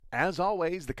As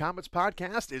always, the Comets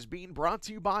podcast is being brought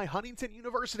to you by Huntington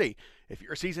University. If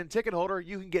you're a season ticket holder,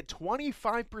 you can get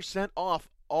 25% off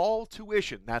all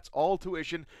tuition. That's all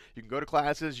tuition. You can go to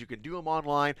classes, you can do them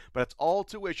online, but it's all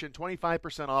tuition,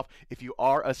 25% off if you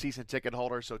are a season ticket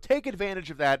holder. So take advantage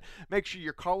of that. Make sure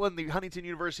you're calling the Huntington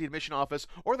University admission office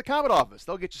or the Comet office.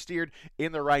 They'll get you steered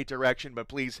in the right direction. But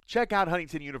please check out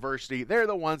Huntington University. They're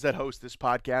the ones that host this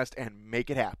podcast and make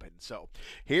it happen. So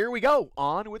here we go,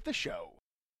 on with the show.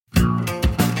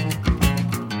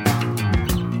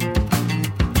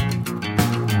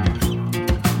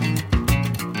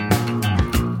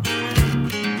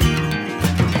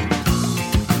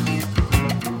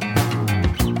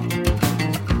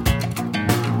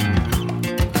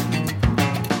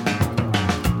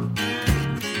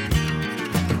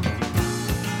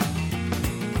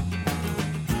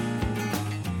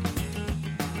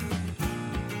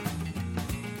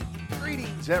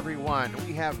 Everyone,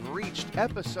 we have reached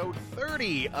episode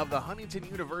 30 of the Huntington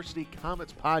University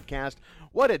Comets podcast.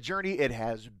 What a journey it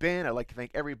has been. I'd like to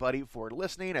thank everybody for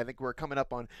listening. I think we're coming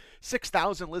up on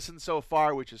 6,000 listens so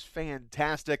far, which is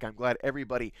fantastic. I'm glad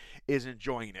everybody is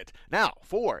enjoying it. Now,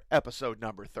 for episode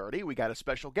number 30, we got a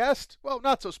special guest. Well,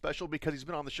 not so special because he's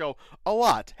been on the show a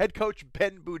lot. Head coach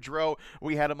Ben Boudreau.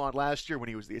 We had him on last year when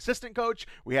he was the assistant coach.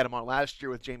 We had him on last year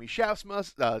with Jamie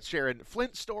Shafsma, sharing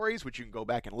Flint stories, which you can go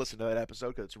back and listen to that episode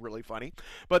because it's really funny.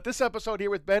 But this episode here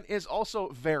with Ben is also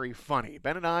very funny.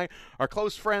 Ben and I are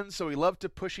close friends, so we love to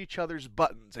push each other's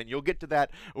buttons, and you'll get to that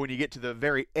when you get to the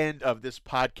very end of this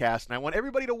podcast. And I want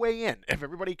everybody to weigh in. If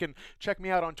everybody can check me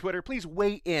out on Twitter, please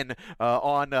weigh in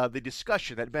on the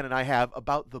discussion that Ben and I have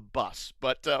about the bus.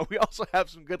 But we also have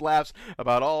some good laughs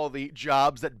about all the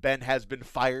jobs that Ben has been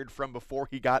fired from before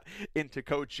he got into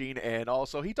coaching, and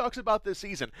also he talks about this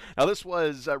season. Now, this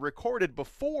was recorded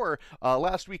before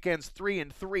last weekend's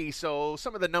 3-3, so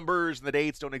some of the numbers and the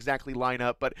dates don't exactly line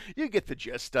up, but you get the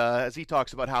gist as he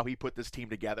talks about how he put this team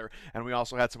together. And we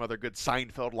also had some other good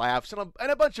Seinfeld laughs and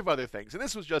a bunch of other things. And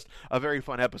this was just a very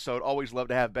fun episode. Always love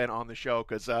to have Ben on the show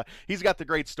because he's got the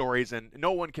great stories, and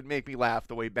no one can make me laugh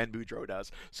the way Ben Boudreau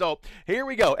does. So here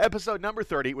we go, episode number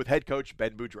 30 with head coach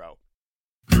Ben Boudreau.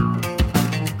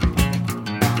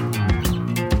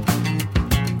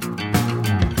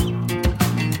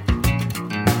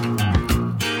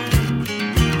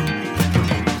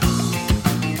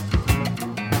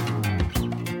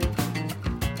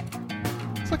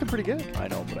 Looking pretty good. I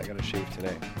know, but I gotta shave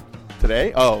today.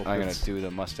 Today? Oh, I'm gonna do the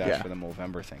mustache for the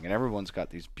Movember thing, and everyone's got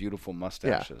these beautiful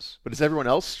mustaches. Yeah. But is everyone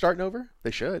else starting over?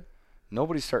 They should.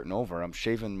 Nobody's starting over. I'm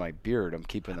shaving my beard. I'm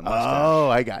keeping the mustache. Oh,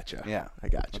 I gotcha. Yeah, I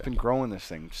gotcha. I've been growing this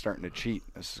thing, starting to cheat.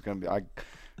 This is gonna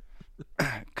be.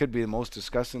 Could be the most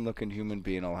disgusting looking human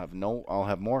being. I'll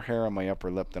have more hair on my upper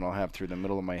lip than I'll have through the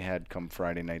middle of my head come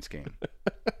Friday night's game.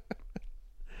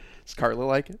 Does Carla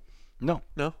like it? No.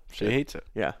 She hates it.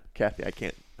 Yeah, Kathy, I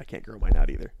can't grow mine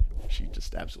out either. She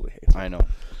just absolutely hates it. I know,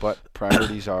 but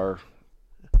priorities are.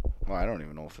 Well, I don't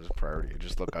even know if it's a priority. I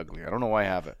just look ugly. I don't know why I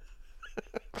have it.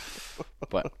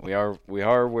 But we are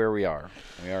where we are.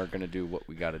 We are going to do what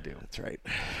we got to do. That's right.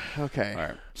 Okay. All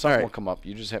right. Something will come up.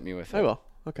 You just hit me with it. I will.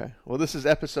 Okay. Well, this is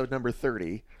episode number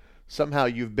 30. Somehow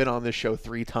you've been on this show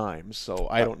 3 times, so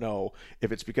I don't know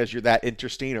if it's because you're that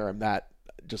interesting or I'm that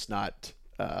just not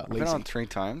lazy. I've been on 3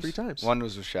 times. 3 times. One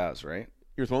was with Shaz, right?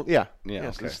 Yours one? Yeah. Yeah.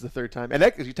 So this is the 3rd time. And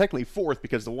that is technically 4th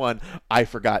because the one I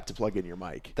forgot to plug in your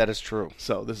mic. That is true.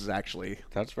 So this is actually.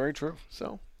 That's very true.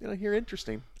 So, you're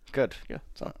interesting. Good. Yeah.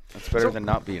 So that's better than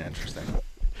not being interesting.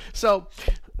 So,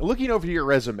 looking over your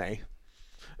resume,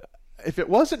 if it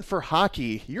wasn't for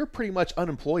hockey, you're pretty much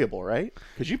unemployable, right?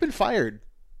 Because you've been fired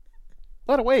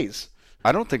a lot of ways.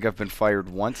 I don't think I've been fired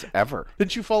once ever.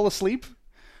 Didn't you fall asleep?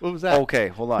 What was that? Okay,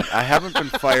 hold on. I haven't been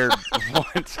fired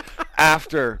once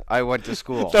after I went to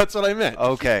school. That's what I meant.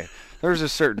 Okay. There's a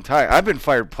certain time. I've been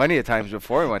fired plenty of times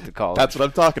before I went to college. That's what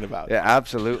I'm talking about. Yeah,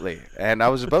 absolutely. And I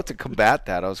was about to combat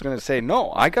that. I was going to say,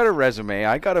 no, I got a resume.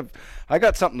 I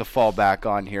got something to fall back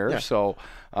on here. Yeah. So,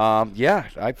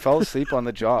 I fell asleep on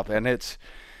the job. And it's,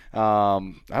 I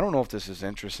don't know if this is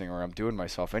interesting or I'm doing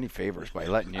myself any favors by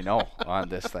letting you know on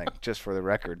this thing, just for the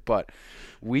record. But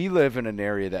we live in an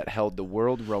area that held the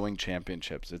World Rowing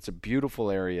Championships. It's a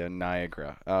beautiful area in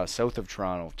Niagara, south of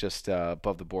Toronto, just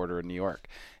above the border in New York.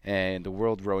 And the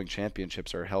World Rowing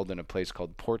Championships are held in a place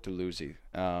called Port Dalhousie.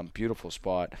 Beautiful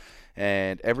spot.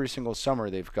 And every single summer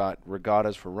they've got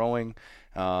regattas for rowing.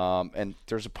 And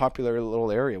there's a popular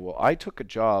little area. Well, I took a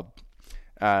job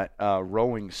at a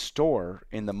rowing store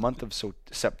in the month of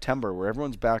September where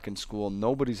everyone's back in school,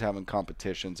 nobody's having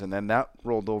competitions, and then that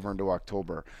rolled over into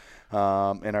October.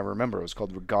 And I remember it was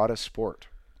called Regatta Sport.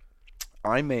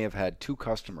 I may have had 2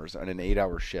 customers on an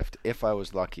 8-hour shift if I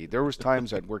was lucky. There was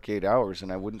times I'd work 8 hours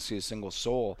and I wouldn't see a single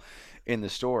soul in the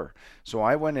store. So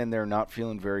I went in there not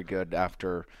feeling very good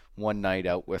after one night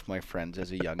out with my friends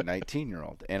as a young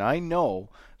 19-year-old. And I know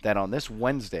that on this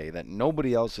Wednesday that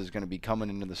nobody else is going to be coming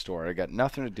into the store. I got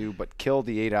nothing to do but kill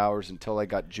the 8 hours until I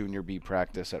got junior B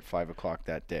practice at 5 o'clock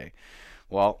that day.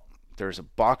 Well, there's a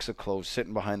box of clothes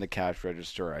sitting behind the cash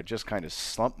register. I just kind of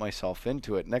slumped myself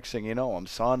into it. Next thing you know, I'm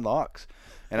sawing locks.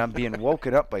 And I'm being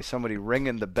woken up by somebody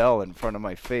ringing the bell in front of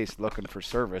my face looking for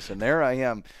service. And there I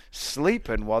am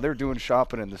sleeping while they're doing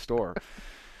shopping in the store.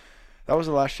 That was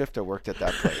the last shift I worked at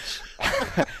that place.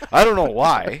 I don't know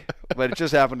why, but it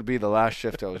just happened to be the last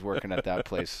shift I was working at that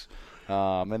place.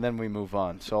 And then we move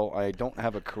on. So I don't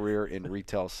have a career in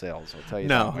retail sales. I'll tell you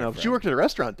that. No. But you worked at a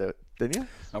restaurant, though, didn't you?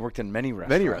 I worked in many restaurants.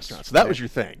 Many restaurants. So that was your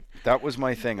thing. That was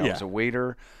my thing. I Yeah. was a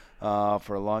waiter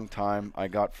for a long time. I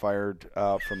got fired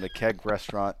from the Keg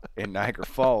restaurant in Niagara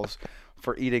Falls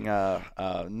for eating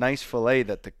a nice filet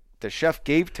that the chef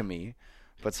gave to me,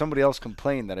 but somebody else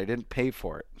complained that I didn't pay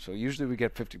for it. So usually we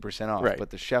get 50% off. Right.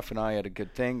 But the chef and I had a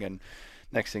good thing, and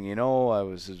next thing you know, I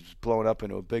was blown up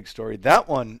into a big story. That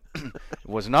one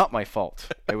was not my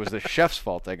fault. It was the chef's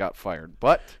fault I got fired.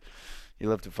 But you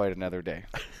live to fight another day.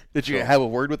 Did you have a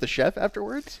word with the chef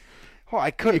afterwards? Oh, I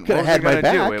couldn't. could have What was had I my gonna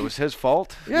back. do? It was his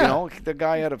fault. Yeah. You know, the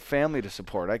guy had a family to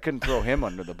support. I couldn't throw him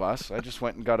under the bus. I just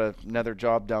went and got another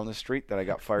job down the street that I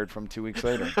got fired from 2 weeks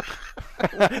later.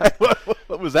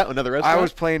 What was that? Another restaurant? I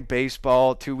was playing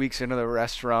baseball 2 weeks into the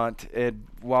restaurant, and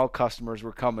while customers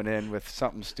were coming in with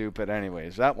something stupid.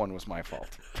 Anyways, that one was my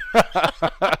fault.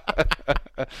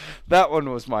 That one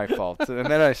was my fault. And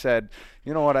then I said,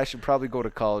 you know what? I should probably go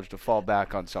to college to fall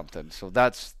back on something. So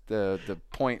that's the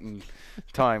point in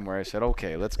time where I said,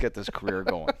 okay, let's get this career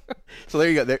going. So there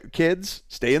you go. There, kids,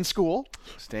 stay in school.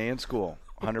 Stay in school,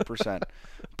 100%.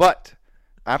 But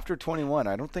after 21,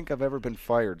 I don't think I've ever been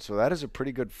fired. So that is a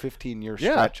pretty good 15-year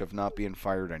Yeah. stretch of not being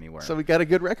fired anywhere. So we got a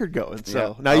good record going.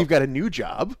 So Yeah. now you've got a new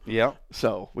job. Yeah.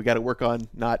 So we got to work on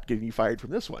not getting you fired from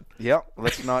this one. Yeah,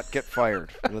 let's not get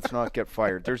fired. Let's not get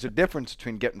fired. There's a difference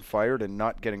between getting fired and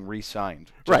not getting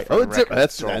re-signed. just Right. for Oh, the that's record.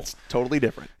 that's So, that's totally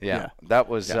different. yeah, that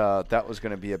was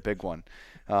going to be a big one.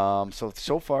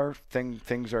 So far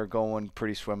things are going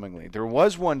pretty swimmingly. There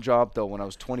was one job though when I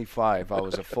was 25. I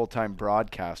was a full-time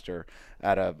broadcaster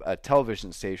at a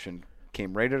television station.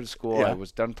 Came right out of school. Yeah. I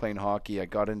was done playing hockey. I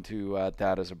got into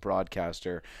that as a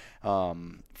broadcaster.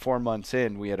 4 months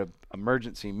in, we had an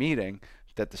emergency meeting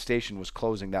that the station was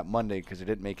closing that Monday because it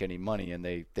didn't make any money, and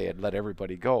they had let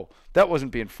everybody go. That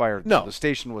wasn't being fired. No. The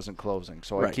station wasn't closing,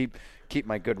 so Right. I keep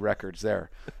my good records there.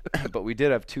 But we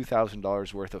did have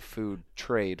 $2,000 worth of food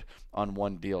trade on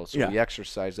one deal, so Yeah. we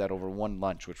exercised that over one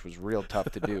lunch, which was real tough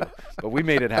to do. But we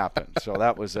made it happen, so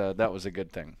that was a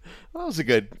good thing. Well, that was a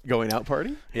good going out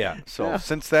party. Yeah. So Yeah.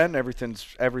 since then,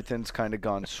 everything's kind of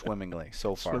gone swimmingly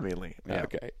so far. Swimmingly. Yeah.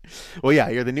 Okay. Well, yeah,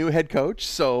 you're the new head coach.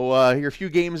 So you're a few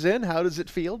games in. How does it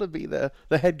feel to be the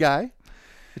head guy?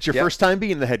 It's your Yeah. first time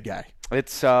being the head guy.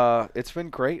 It's been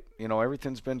great. You know,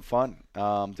 everything's been fun.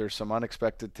 There's some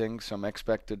unexpected things, some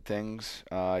expected things.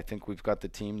 I think we've got the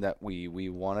team that we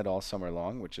wanted all summer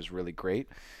long, which is really great.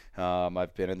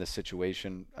 I've been in this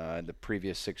situation in the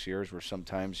previous 6 years where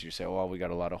sometimes you say, well, we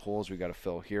got a lot of holes we got to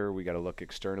fill here. We got to look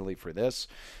externally for this.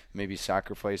 Maybe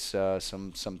sacrifice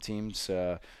some teams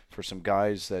for some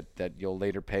guys that you'll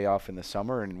later pay off in the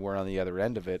summer, and we're on the other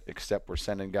end of it, except we're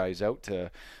sending guys out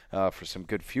to for some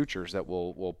good futures that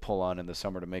we'll pull on in the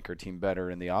summer to make our team better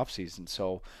in the offseason.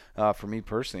 So for me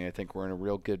personally, I think we're in a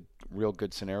real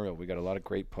good scenario. We got a lot of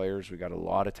great players. We got a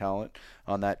lot of talent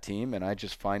on that team, and I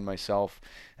just find myself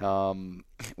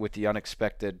with the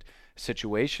unexpected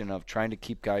situation of trying to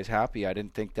keep guys happy. I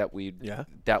didn't think that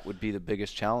that would be the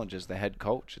biggest challenge as the head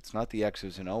coach. It's not the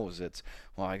X's and O's. It's,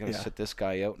 well, I got to sit this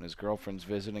guy out and his girlfriend's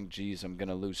visiting. Geez, I'm going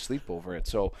to lose sleep over it.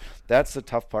 So that's the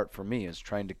tough part for me, is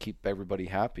trying to keep everybody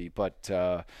happy. But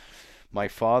my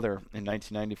father in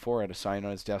 1994 had a sign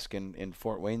on his desk in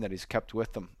Fort Wayne that he's kept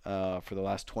with him for the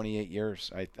last 28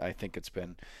 years, I think it's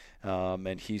been.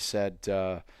 And he said,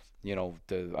 I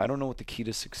don't know what the key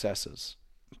to success is,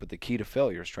 but the key to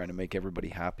failure is trying to make everybody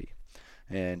happy.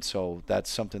 And so that's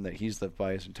something that he's lived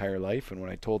by his entire life. And when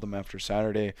I told him after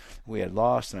Saturday we had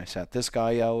lost and I sat this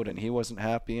guy out and he wasn't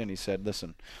happy, and he said,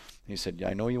 listen, he said,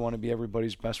 I know you want to be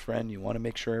everybody's best friend. You want to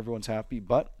make sure everyone's happy,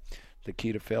 but the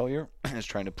key to failure is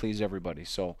trying to please everybody.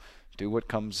 So do what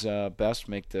comes best,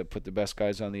 put the best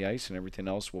guys on the ice, and everything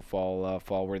else will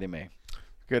fall where they may.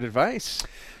 Good advice.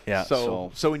 Yeah.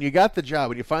 So when you got the job,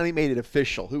 when you finally made it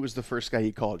official, who was the first guy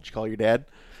you called? Did you call your dad?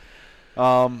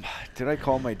 Did I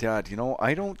call my dad?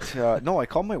 I don't. No, I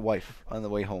called my wife on the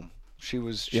way home. She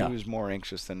was more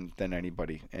anxious than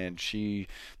anybody, and she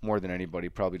more than anybody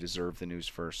probably deserved the news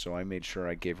first. So I made sure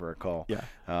I gave her a call.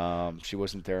 Yeah. She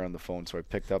wasn't there on the phone, so I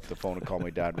picked up the phone and called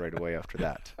my dad right away after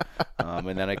that.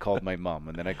 And then I called my mom,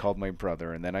 and then I called my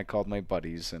brother, and then I called my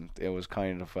buddies, and it was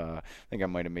kind of I think I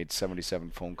might have made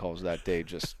 77 phone calls that day,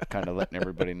 just kind of letting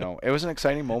everybody know. It was an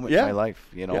exciting moment in my life.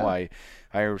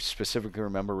 I specifically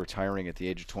remember retiring at the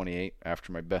age of 28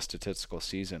 after my best statistical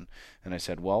season, and I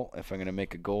said, well, if I'm going to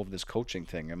make a go of this coaching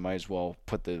thing, I might as well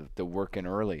put the work in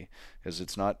early, because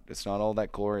it's not all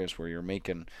that glorious where you're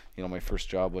making, my first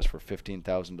job was for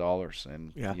 $15,000,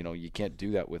 and you can't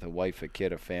do that with a wife, a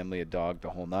kid, a family, a dog,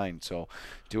 the whole nine. So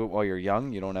do it while you're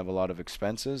young. You don't have a lot of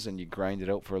expenses, and you grind it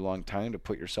out for a long time to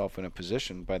put yourself in a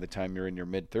position by the time you're in your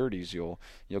mid-30s you'll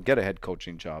get a head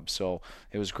coaching job. So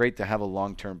it was great to have a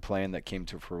long-term plan that came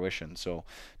to fruition. So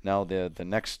now the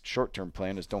next short-term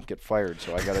plan is don't get fired.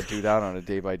 So I got to do that on a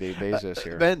day-by-day basis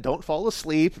here. Ben, don't fall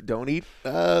asleep. Don't eat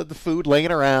the food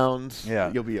laying around.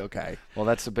 Yeah. You'll be okay. Well,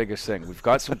 that's the biggest thing. We've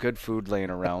got some good food laying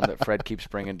around that Fred keeps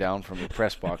bringing down from the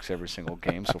press box every single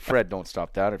game. So Fred, don't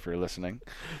stop that if you're listening.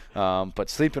 But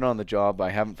sleeping on the job, I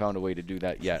haven't found a way to do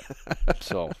that yet.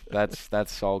 So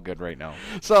that's all good right now.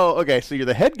 So you're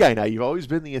the head guy now. You've always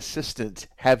been the assistant.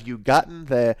 Have you gotten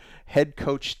the head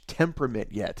coach temperament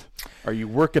yet? Are you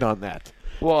working on that?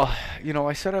 Well,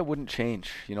 I said I wouldn't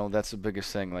change. That's the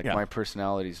biggest thing. My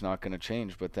personality is not going to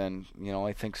change. But then,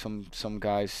 I think some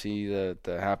guys see the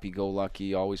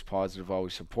happy-go-lucky, always positive,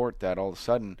 always support that. All of a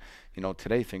sudden,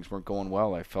 today things weren't going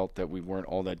well. I felt that we weren't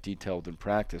all that detailed in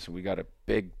practice, and we got a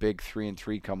big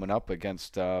 3-3 coming up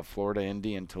against Florida,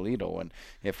 Indy, and Toledo. And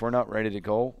if we're not ready to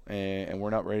go and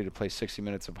we're not ready to play 60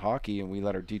 minutes of hockey and we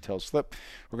let our details slip,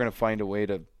 we're going to find a way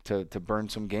to burn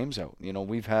some games out.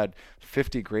 We've had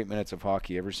 50 great minutes of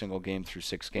hockey every single game through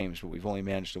 6 games, but we've only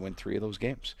managed to win 3 of those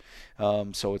games.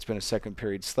 So it's been a second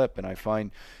period slip, and I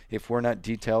find if we're not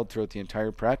detailed throughout the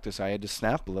entire practice, I had to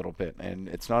snap a little bit. And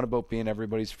it's not about being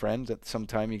everybody's friend. At some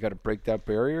time you got to break that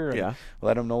barrier and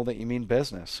let them know that you mean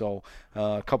business. So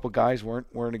a couple guys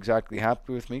weren't exactly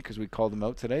happy with me because we called them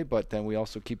out today, but then we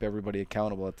also keep everybody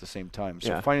accountable at the same time.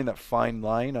 So finding that fine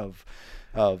line of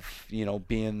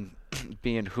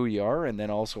being who you are and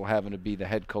then also having to be the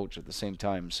head coach at the same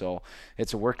time. So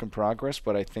it's a work in progress,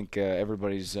 but I think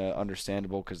everybody's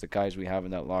understandable because the guys we have in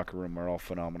that locker room are all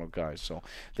phenomenal guys. So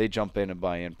they jump in and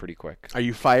buy in pretty quick. Are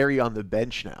you fiery on the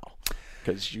bench now?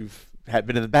 Because you've had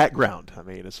been in the background. I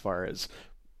mean, as far as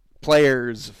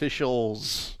players,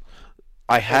 officials,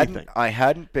 I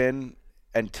hadn't been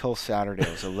until Saturday.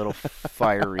 I was a little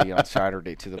fiery on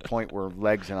Saturday to the point where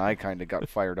Legs and I kind of got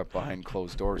fired up behind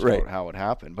closed doors about how it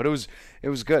happened. But it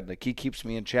was good. Like, he keeps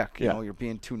me in check. You know, you're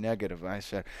being too negative. And I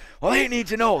said, well, they need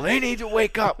to know. They need to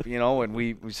wake up. And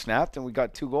we snapped and we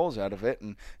got 2 goals out of it.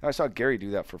 And I saw Gary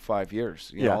do that for 5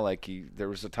 years. You know, like there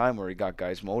was a time where he got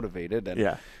guys motivated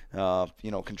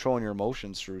and controlling your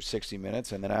emotions through 60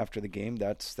 minutes. And then after the game,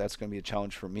 that's going to be a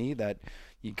challenge for me that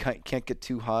you can't get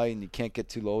too high and you can't get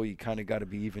too low. You kind of got to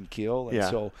be even keel. And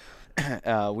so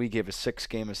we gave a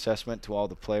 6-game assessment to all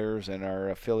the players and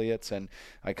our affiliates, and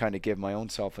I kind of give my own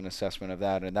self an assessment of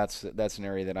that. And that's an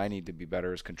area that I need to be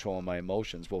better, is controlling my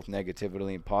emotions, both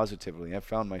negatively and positively. I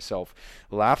found myself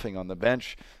laughing on the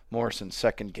bench. Morrison's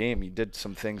second game, he did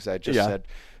some things that I just said,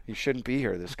 he shouldn't be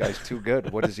here. This guy's too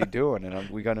good. What is he doing? And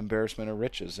we got embarrassment of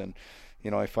riches. And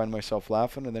I find myself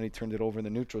laughing, and then he turned it over in the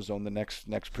neutral zone the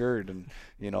next period. And,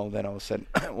 then all of a sudden,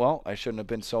 well, I shouldn't have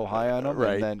been so high on him.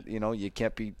 Right. And then, you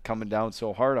can't be coming down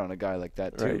so hard on a guy like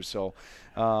that, too. Right. So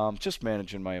just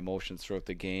managing my emotions throughout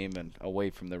the game and away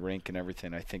from the rink and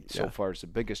everything, I think so far is the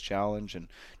biggest challenge. And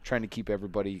trying to keep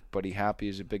everybody happy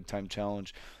is a big-time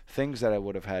challenge. Things that I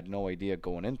would have had no idea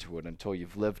going into it until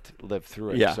you've lived through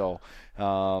it. Yeah. So,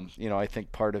 I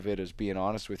think part of it is being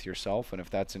honest with yourself. And if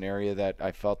that's an area that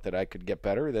I felt that I could get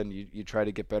better, then you try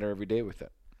to get better every day with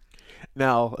it.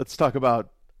 Now, let's talk about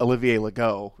Olivier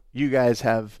Legault. You guys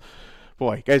have,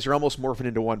 guys are almost morphing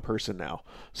into one person now.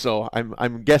 So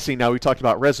I'm guessing now we talked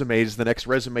about resumes. The next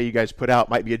resume you guys put out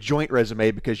might be a joint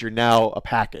resume because you're now a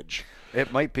package.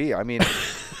 It might be. I mean,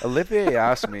 Olivier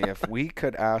asked me if we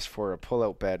could ask for a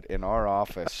pull-out bed in our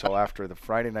office. So after the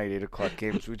Friday night 8 o'clock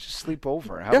games, we just sleep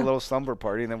over, have a little slumber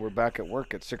party, and then we're back at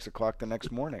work at 6 o'clock the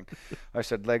next morning. I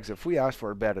said, Legs, if we ask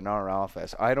for a bed in our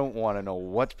office, I don't want to know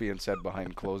what's being said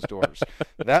behind closed doors.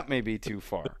 That may be too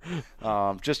far.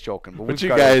 Just joking. But you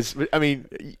guys, I mean,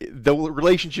 the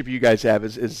relationship you guys have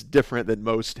is different than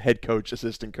most head coach,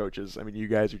 assistant coaches. I mean, you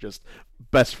guys are just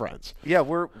best friends. Yeah,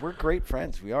 we're great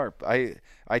friends. We are.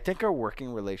 I think our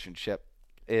working relationship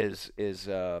is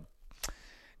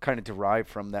kind of derived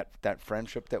from that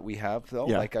friendship that we have, though.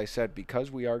 Yeah. Like I said, because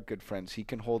we are good friends, he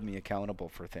can hold me accountable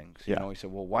for things. Yeah. You know, he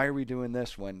said, well, why are we doing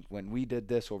this when we did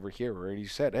this over here? Or he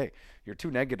said, hey, you're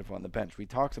too negative on the bench. We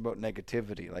talked about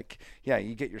negativity. Like, yeah,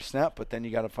 you get your snap, but then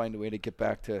you got to find a way to get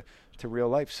back to real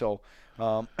life. So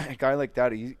a guy like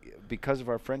that, because of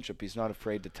our friendship, he's not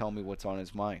afraid to tell me what's on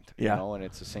his mind. Yeah. You know, and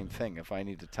it's the same thing. If I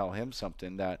need to tell him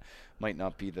something that might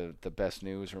not be the best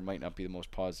news or might not be the most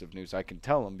positive news, I can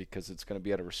tell him because it's going to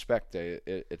be out of respect.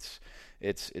 It's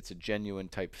a genuine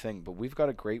type thing. But we've got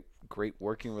a great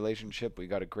working relationship. We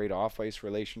got a great off-ice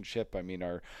relationship. I mean,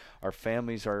 our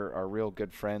families are real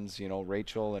good friends. You know,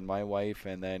 Rachel and my wife,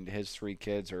 and then his 3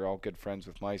 kids are all good friends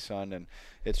with my son. And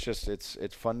it's just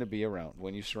it's fun to be around.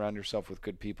 When you surround yourself with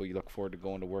good people, you look forward to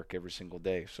going to work every single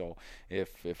day. So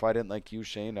if I didn't like you,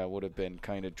 Shane, I would have been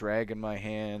kind of dragging my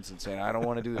hands and saying, I don't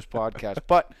want to do this podcast.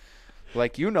 But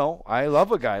like, you know, I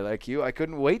love a guy like you. I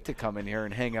couldn't wait to come in here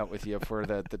and hang out with you for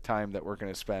the time that we're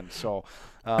going to spend. So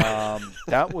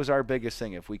that was our biggest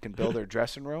thing. If we can build our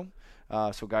dressing room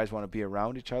so guys want to be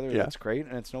around each other, that's great.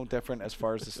 And it's no different as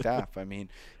far as the staff. I mean,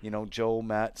 you know, Joe,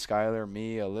 Matt, Skyler,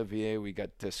 me, Olivier, we got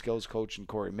the skills coach and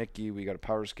Corey Mickey. We got a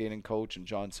power skating coach and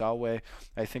John Salway.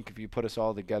 I think if you put us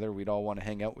all together, we'd all want to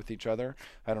hang out with each other.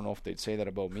 I don't know if they'd say that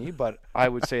about me, but I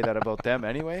would say that about them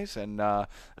anyways. And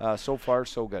so far,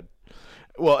 so good.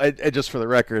 Well, and just for the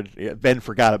record, Ben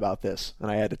forgot about this, and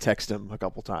I had to text him a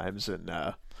couple times, and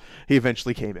he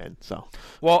eventually came in. So,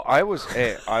 well,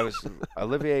 Olivier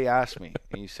asked me,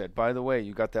 and he said, by the way,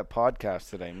 you got that podcast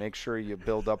today. Make sure you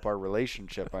build up our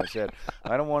relationship. I said,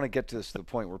 I don't want to get to the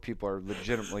point where people are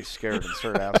legitimately scared and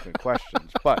start asking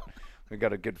questions, but we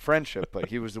got a good friendship. But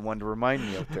he was the one to remind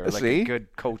me out there, like a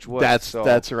good coach would.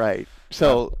 That's right.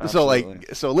 So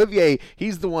Olivier,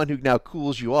 he's the one who now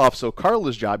cools you off. So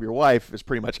Carla's job, your wife, is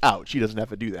pretty much out. She doesn't have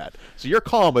to do that. So you're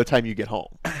calm by the time you get home.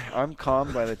 I'm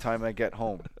calm by the time I get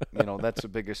home. You know, that's the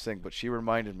biggest thing. But she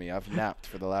reminded me, I've napped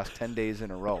for the last 10 days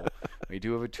in a row. We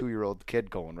do have a 2-year-old kid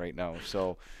going right now.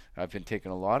 So I've been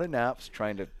taking a lot of naps,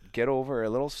 trying to get over a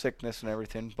little sickness and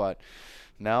everything. But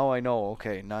now I know,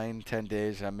 okay, 9-10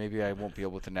 days, maybe I won't be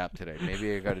able to nap today.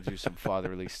 Maybe I got to do some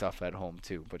fatherly stuff at home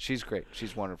too. But she's great.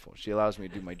 She's wonderful. She allows me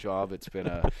to do my job. It's been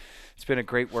a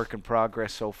great work in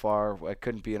progress so far. I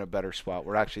couldn't be in a better spot.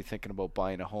 We're actually thinking about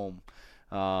buying a home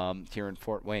here in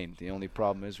Fort Wayne. The only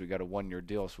problem is we got a 1-year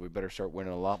deal, so we better start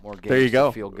winning a lot more games there you go.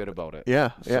 to feel good about it.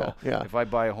 Yeah. If I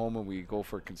buy a home and we go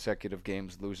for consecutive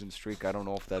games losing streak, I don't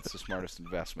know if that's the smartest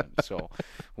investment. So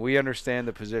we understand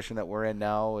the position that we're in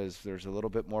now is there's a little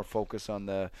bit more focus on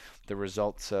the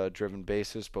results driven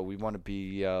basis, but we want to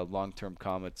be long-term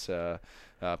Comets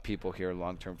people here,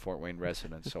 long-term Fort Wayne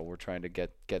residents. So we're trying to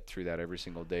get through that every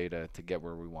single day to get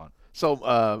where we want.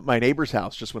 So my neighbor's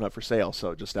house just went up for sale,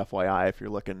 so just FYI if you're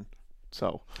looking.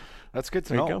 So that's good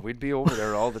to know. We'd be over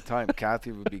there all the time.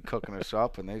 Kathy would be cooking us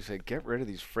up, and they say, get rid of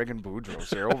these friggin' Boudreaux.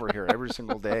 They're over here every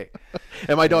single day.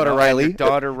 And my daughter Riley,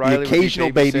 the occasional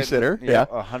babysitter. Yeah,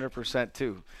 100%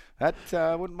 too. That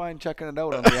I wouldn't mind checking it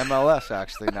out on the MLS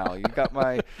actually now.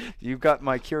 You've got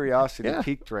my curiosity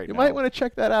piqued right now. You might want to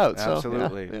check that out.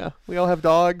 Absolutely. So, yeah. We all have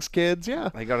dogs, kids,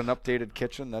 I got an updated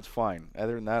kitchen, that's fine.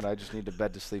 Other than that, I just need a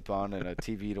bed to sleep on and a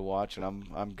TV to watch, and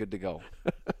I'm good to go.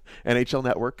 NHL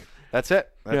Network. That's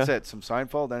it. That's it. Some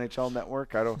Seinfeld, NHL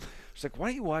Network. She's like, why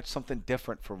don't you watch something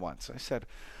different for once? I said,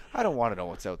 I don't want to know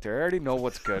what's out there. I already know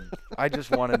what's good. I just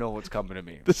want to know what's coming to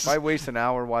me. If I waste an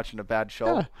hour watching a bad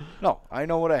show, no, I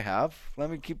know what I have. Let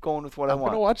me keep going with what I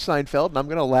want. I'm going to watch Seinfeld, and I'm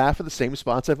going to laugh at the same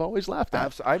spots I've always laughed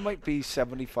at. I might be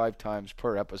 75 times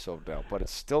per episode now, but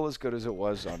it's still as good as it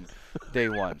was on day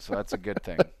one, so that's a good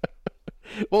thing.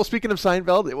 Well, speaking of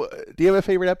Seinfeld, do you have a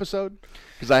favorite episode?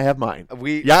 Because I have mine.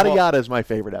 Yada Yada is my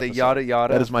favorite episode. The Yada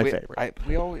Yada. That is my favorite.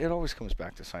 It always comes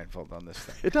back to Seinfeld on this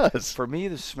thing. It does. For me,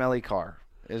 the smelly car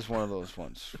is one of those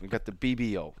ones. We got the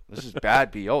BBO. This is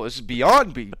bad BO. This is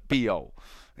beyond BO.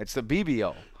 It's the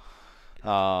BBO.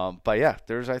 But yeah,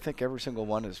 I think every single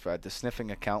one is bad. The sniffing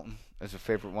accountant is a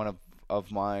favorite one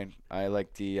of mine. I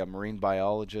like the marine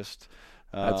biologist.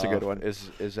 That's a good one.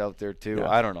 Is out there too. Yeah.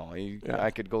 I don't know.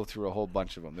 I could go through a whole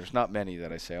bunch of them. There's not many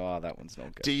that I say, oh, that one's no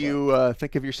good. Do you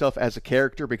think of yourself as a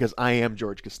character? Because I am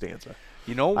George Costanza.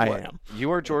 You know what? I am.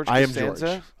 You are George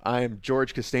Costanza? I am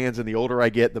George Costanza, and the older I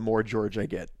get, the more George I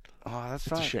get. Oh, that's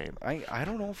a shame. I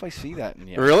don't know if I see that in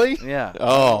you. Really? Yeah.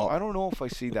 Oh. I don't know if I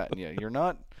see that in you. You're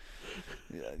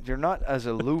not as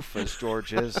aloof as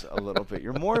George is a little bit.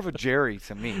 You're more of a Jerry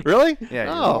to me. Really? Yeah.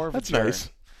 You're more of that's a Jerry. nice.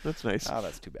 That's nice. Oh,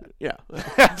 that's too bad. Yeah.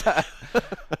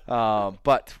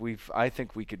 But I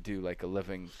think we could do like a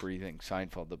living, breathing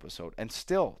Seinfeld episode. And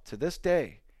still, to this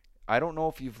day, I don't know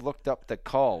if you've looked up the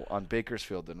call on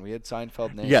Bakersfield, and we had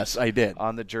Seinfeld names. Yes, I did.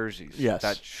 On the jerseys. Yes.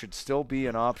 That should still be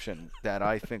an option that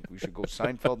I think we should go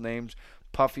Seinfeld names,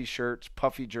 puffy shirts,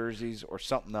 puffy jerseys, or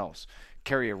something else.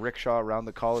 Carry a rickshaw around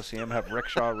the Coliseum, have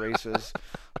rickshaw races.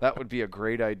 That would be a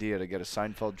great idea to get a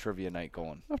Seinfeld trivia night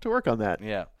going. I'll have to work on that.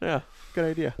 Yeah. Yeah, good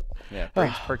idea. Yeah,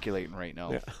 brain's percolating right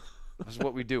now. Yeah. This is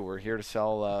what we do. We're here to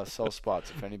sell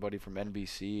spots. If anybody from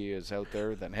NBC is out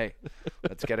there, then hey,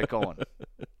 let's get it going.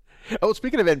 Oh,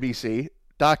 speaking of NBC,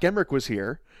 Doc Emmerich was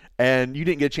here, and you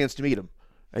didn't get a chance to meet him,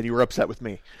 and you were upset with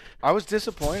me. I was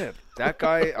disappointed. That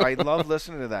guy, I love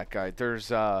listening to that guy.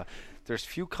 There's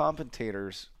few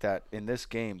commentators that in this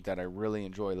game that I really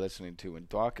enjoy listening to, and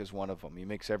Doc is one of them. He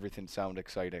makes everything sound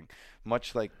exciting,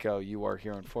 much like you are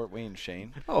here in Fort Wayne,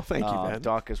 Shane. Oh, thank you, man.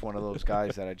 Doc is one of those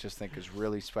guys that I just think is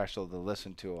really special to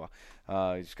listen to.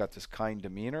 He's got this kind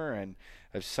demeanor, and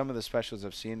some of the specials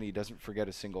I've seen, he doesn't forget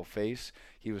a single face.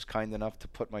 He was kind enough to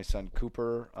put my son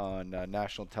Cooper on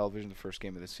national television the first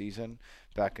game of the season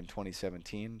back in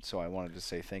 2017, so I wanted to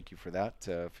say thank you for that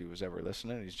if he was ever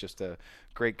listening. He's just a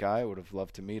great guy. I would have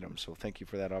loved to meet him, so thank you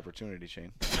for that opportunity,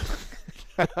 Shane.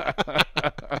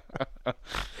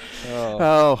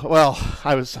 Oh, well,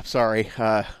 I'm sorry.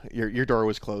 Your door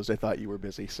was closed. I thought you were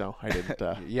busy, so I didn't.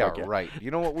 Yeah, right.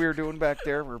 You know what we were doing back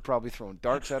there? We were probably throwing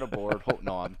darts at a board.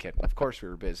 No, I'm kidding. Of course we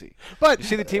were busy. But you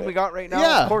see the team we got right now?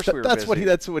 Yeah, of course we were busy.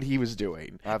 That's what he was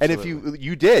doing. Absolutely.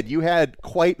 And if you had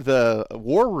quite the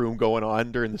war room going on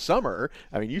during the summer.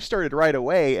 I mean, you started right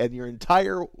away, and your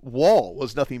entire wall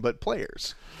was nothing but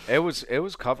players. It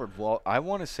was covered. Well, I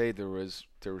want to say there was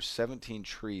 17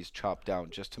 trees chopped down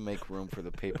just to make room for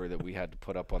the paper that we had to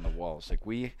put up on the walls. Like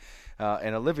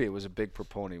and Olivier was a big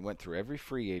proponent. He went through every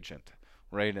free agent,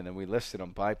 right, and then we listed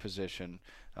them by position,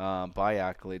 by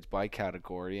accolades, by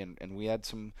category, and we had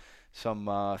some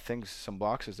things, some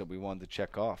boxes that we wanted to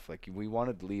check off. Like, we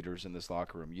wanted leaders in this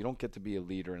locker room. You don't get to be a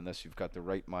leader unless you've got the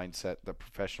right mindset, the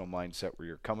professional mindset, where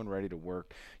you're coming ready to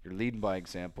work, you're leading by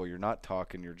example, you're not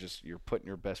talking, you're putting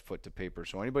your best foot to paper.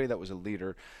 So anybody that was a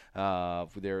leader,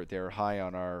 they're high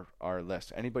on our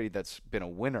list. Anybody that's been a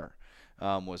winner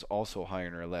was also high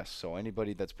on our list. So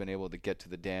anybody that's been able to get to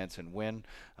the dance and win,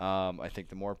 I think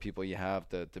the more people you have,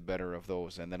 the better of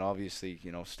those. And then obviously,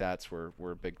 stats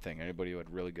were a big thing. Anybody who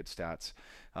had really good stats,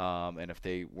 and if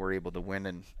they were able to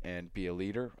win and be a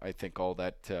leader, I think all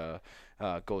that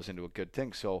goes into a good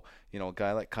thing. So, a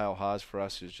guy like Kyle Haas for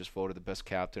us is just voted the best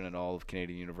captain in all of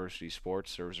Canadian university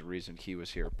sports. There was a reason he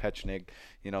was here. Petchnig,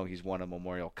 he's won a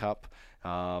Memorial Cup.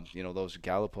 Those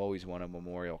Gallipo, he's won a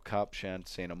Memorial Cup. Shan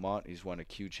St. Amant, he's won a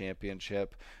Q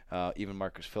championship. Even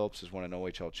Marcus Phillips has won an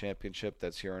OHL championship.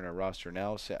 That's here in our roster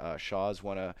now. Shaw's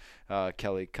won a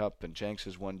Kelly Cup, and Jenks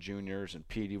has won juniors, and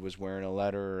Petey was wearing a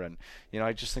letter. And,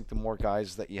 I just think the more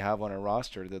guys that you have on our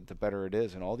roster, the better it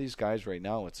is. And all these guys right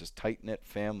now, it's this tight-knit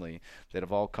family that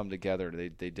have all come together.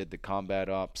 They did the combat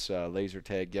ops laser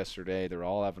tag yesterday. They're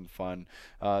all having fun.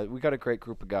 We got a great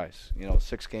group of guys.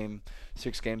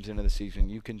 6 games into the season,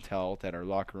 you can tell that our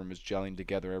locker room is gelling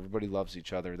together. Everybody loves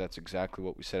each other. That's exactly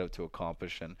what we set out to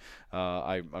accomplish, and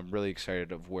I'm really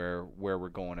excited of where we're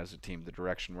going as a team, the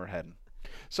direction we're heading.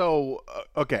 So,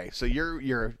 okay, so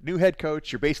you're a new head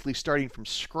coach. You're basically starting from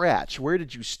scratch. Where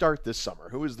did you start this summer?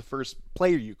 Who was the first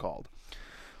player you called?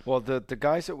 Well, the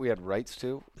guys that we had rights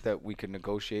to that we could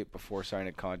negotiate before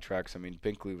signing contracts, I mean,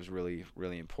 Binkley was really,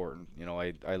 really important.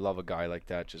 I love a guy like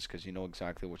that just because you know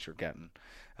exactly what you're getting.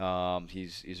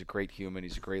 He's a great human.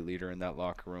 He's a great leader in that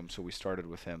locker room. So we started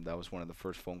with him. That was one of the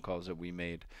first phone calls that we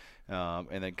made.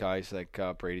 And then guys like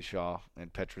Brady Shaw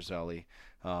and Petrozelli,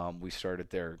 we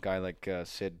started there. A guy like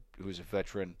Sid, who's a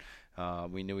veteran,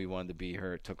 we knew he wanted to be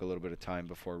here. It took a little bit of time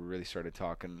before we really started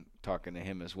talking to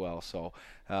him as well. So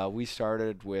we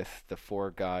started with the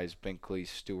 4 guys, Binkley,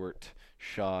 Stewart,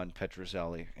 Shaw, and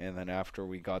Petrozelli. And then after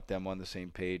we got them on the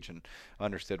same page and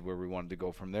understood where we wanted to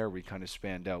go from there, we kind of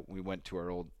spanned out. We went to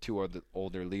our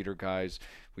older leader guys.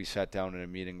 We sat down in a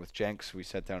meeting with Jenks. We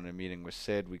sat down in a meeting with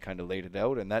Sid. We kind of laid it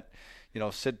out. And that,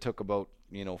 Sid took about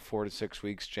 4 to 6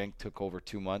 weeks. Jenk took over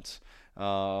 2 months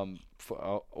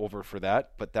over for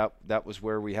that. But that was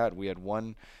where we had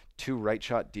 2 right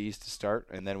shot Ds to start,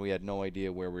 and then we had no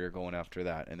idea where we were going after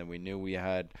that. And then we knew we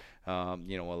had a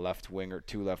left winger,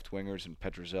 2 left wingers in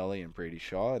Petrozelli and Brady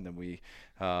Shaw, and then we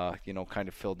kind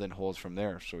of filled in holes from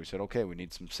there. So we said, okay, we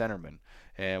need some centermen,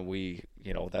 and we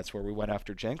that's where we went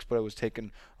after Jenks, but it was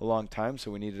taking a long time,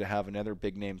 so we needed to have another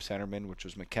big name centerman, which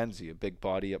was McKenzie, a big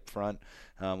body up front.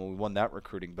 When we won that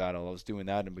recruiting battle, I was doing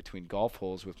that in between golf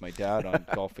holes with my dad on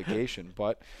golf vacation,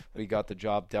 but we got the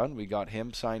job done. We got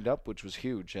him signed up, which was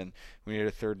huge, and we needed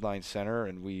a third line center,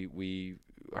 and we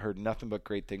heard nothing but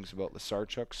great things about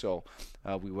Lasarchuk, so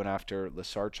we went after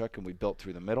Lasarchuk and we built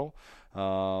through the middle.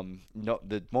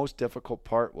 The most difficult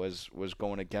part was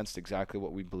going against exactly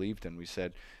what we believed in. We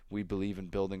said we believe in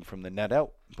building from the net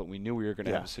out, but we knew we were going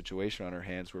to have a situation on our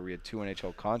hands where we had 2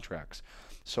 NHL contracts.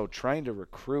 So trying to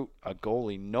recruit a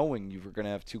goalie knowing you were going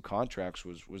to have 2 contracts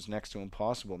was next to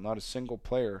impossible. Not a single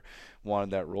player wanted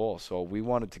that role. So we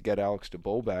wanted to get Alex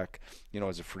DeBow back,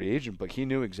 as a free agent, but he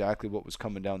knew exactly what was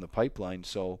coming down the pipeline,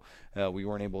 so we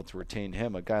weren't able to retain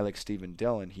him. A guy like Steven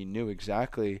Dillon, he knew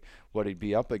exactly what he'd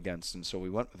be up against, and so we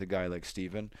went with a guy like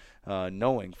Steven,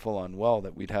 knowing full on well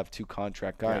that we'd have 2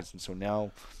 contract guys. And so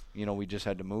now, we just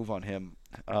had to move on him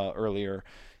earlier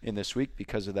in this week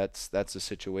because of that's the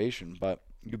situation. But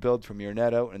you build from your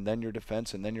net out and then your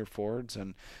defense and then your forwards,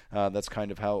 and that's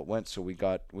kind of how it went. So we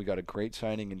got a great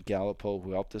signing in Gallipo,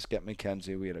 who helped us get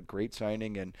McKenzie. We had a great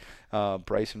signing in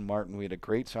Bryson Martin. We had a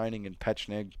great signing in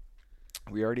Pechnig.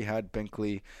 We already had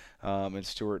Binkley and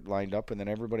Stewart lined up, and then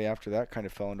everybody after that kind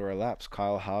of fell into our laps.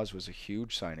 Kyle Haas was a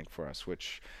huge signing for us,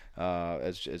 which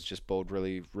has just bode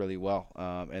really, really well.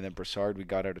 And then Brassard, we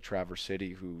got out of Traverse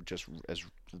City, who just has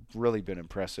really been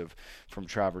impressive from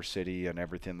Traverse City and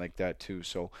everything like that too.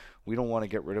 So we don't want to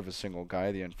get rid of a single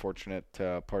guy. The unfortunate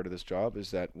part of this job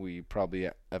is that we probably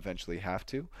eventually have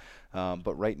to.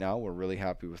 But right now, we're really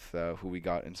happy with who we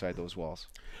got inside those walls.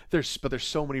 There's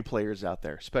so many players out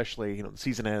there, especially the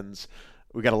season ends.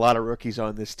 We got a lot of rookies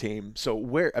on this team. So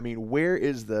where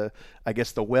is the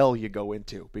well you go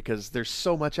into, because there's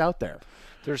so much out there.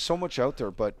 There's so much out there,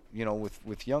 but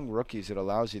with young rookies, it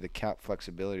allows you the cap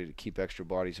flexibility to keep extra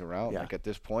bodies around. Like at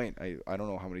this point, I don't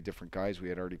know how many different guys we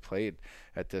had already played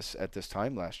at this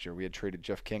time last year. We had traded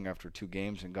Jeff King after 2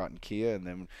 games and gotten Kia, and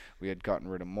then we had gotten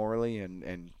rid of Morley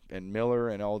and Miller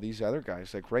and all these other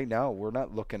guys. Like right now, we're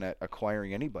not looking at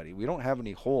acquiring anybody. We don't have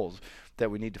any holes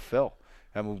that we need to fill.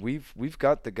 I mean, we've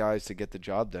got the guys to get the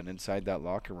job done inside that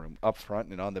locker room, up front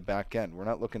and on the back end. We're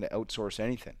not looking to outsource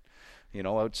anything,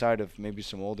 outside of maybe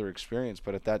some older experience.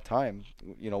 But at that time,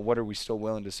 what are we still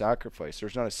willing to sacrifice?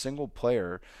 There's not a single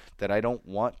player that I don't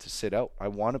want to sit out. I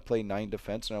want to play 9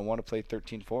 defense and I want to play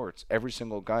 13 forwards. Every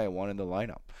single guy I want in the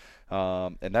lineup.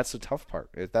 And that's the tough part.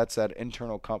 That's that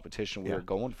internal competition we were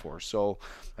going for. So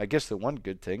I guess the one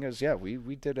good thing is,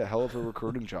 we did a hell of a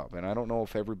recruiting job. And I don't know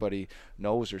if everybody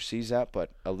knows or sees that,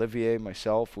 but Olivier,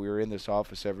 myself, we were in this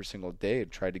office every single day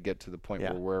and tried to get to the point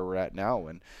where we're at now.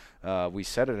 And we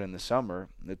said it in the summer.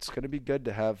 It's going to be good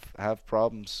to have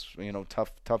problems,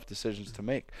 tough decisions to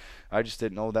make. I just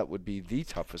didn't know that would be the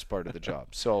toughest part of the job.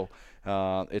 So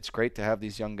it's great to have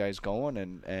these young guys going,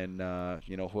 and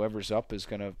whoever's up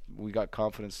we got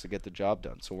confidence to get the job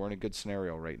done. So we're in a good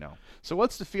scenario right now. So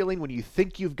what's the feeling when you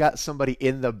think you've got somebody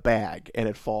in the bag and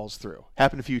it falls through?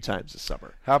 Happened a few times this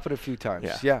summer. Happened a few times.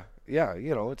 Yeah.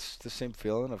 It's the same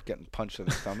feeling of getting punched in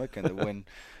the stomach and the wind,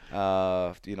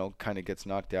 kind of gets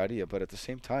knocked out of you. But at the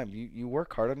same time, you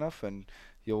work hard enough and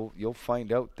you'll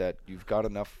find out that you've got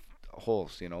enough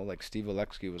holes. Like Steve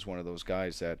Alexsky was one of those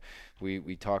guys that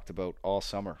we talked about all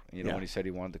summer. When he said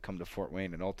he wanted to come to Fort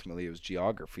Wayne, and ultimately it was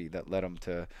geography that led him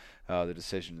to the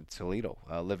decision in Toledo,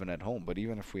 living at home. But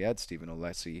even if we had Stephen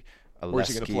Alexsky, where's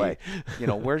he going to play?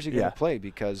 Where's he going to play?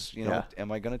 Because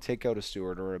am I going to take out a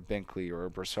Stewart or a Binkley or a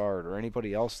Brassard or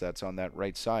anybody else that's on that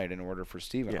right side in order for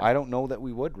Stephen? I don't know that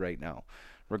we would right now,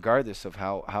 regardless of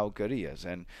how good he is.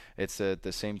 And it's the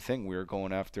same thing. We were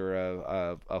going after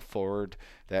a forward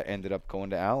that ended up going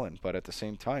to Allen. But at the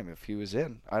same time, if he was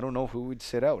in, I don't know who would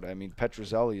sit out. I mean,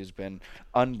 Petruzzelli has been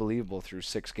unbelievable through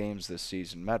 6 games this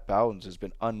season. Matt Bowens has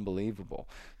been unbelievable.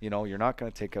 You're not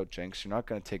going to take out Jenks. You're not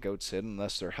going to take out Sid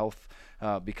unless their health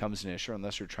becomes an issue,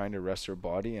 unless you're trying to rest their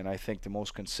body. And I think the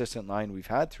most consistent line we've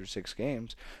had through 6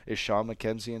 games is Sean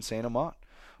McKenzie and Saint Amant.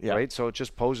 Right? So it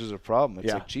just poses a problem.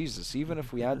 It's like, Jesus, even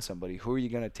if we had somebody, who are you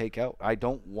going to take out? I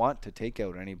don't want to take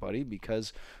out anybody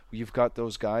because you've got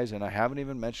those guys, and I haven't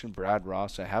even mentioned Brad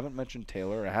Ross. I haven't mentioned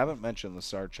Taylor. I haven't mentioned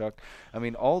Lasarchuk. I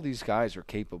mean, all these guys are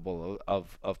capable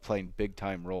of playing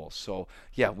big-time roles. So,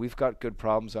 we've got good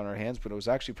problems on our hands, but it was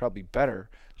actually probably better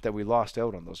that we lost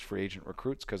out on those free agent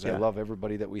recruits because I love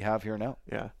everybody that we have here now.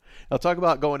 Yeah. Now talk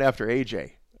about going after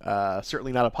AJ.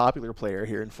 Certainly not a popular player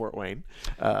here in Fort Wayne.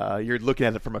 You're looking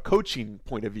at it from a coaching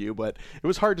point of view, but it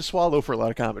was hard to swallow for a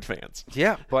lot of Comet fans.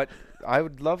 Yeah, but I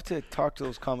would love to talk to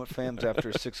those Comet fans after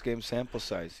a 6-game sample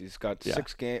size. He's got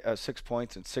 6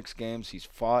 points in 6 games. He's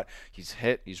fought, he's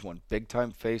hit, he's won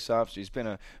big-time face-offs. He's been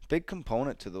a big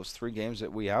component to those 3 games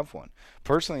that we have won.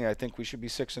 Personally, I think we should be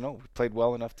 6-0. We played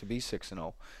well enough to be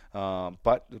 6-0.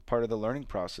 But part of the learning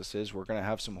process is we're going to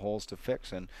have some holes to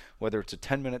fix. And whether it's a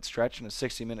 10-minute stretch and a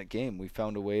 60-minute game, we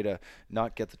found a way to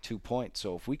not get the 2 points.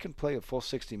 So if we can play a full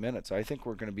 60 minutes, I think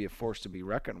we're going to be a force to be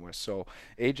reckoned with. So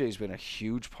AJ's been a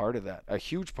huge part of that,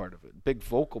 big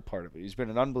vocal part of it. He's been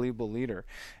an unbelievable leader.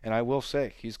 And I will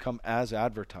say, he's come as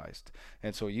advertised.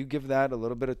 And so you give that a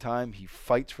little bit of time. He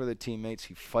fights for the teammates.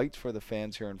 He fights for the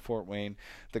fans here in Fort Wayne.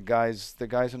 The guy's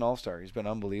an all-star. He's been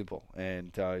unbelievable.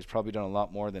 And he's probably done a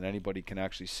lot more than anybody can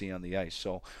actually see on the ice.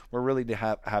 So we're really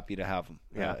happy to have him.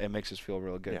 Yeah. It makes us feel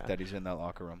real good that he's in that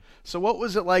locker room. So what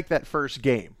was it like that first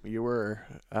game? You were,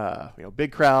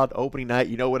 big crowd, opening night.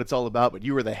 You know what it's all about, but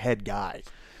you were the head guy.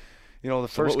 The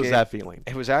first game. What was that feeling?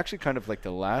 It was actually kind of like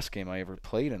the last game I ever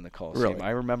played in the Coliseum. Really?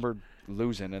 I remember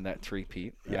losing in that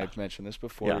three-peat. Yeah. I've mentioned this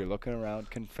before. Yeah. You're looking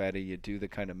around, confetti, you do the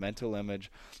kind of mental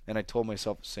image, and I told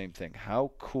myself the same thing.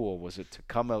 How cool was it to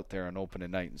come out there on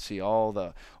opening night and see all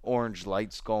the orange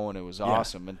lights going? It was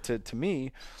awesome. And to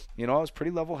me, I was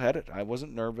pretty level-headed. I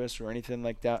wasn't nervous or anything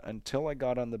like that until I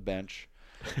got on the bench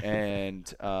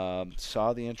and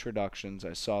saw the introductions.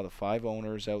 I saw the 5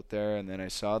 owners out there, and then I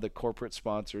saw the corporate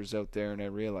sponsors out there, and I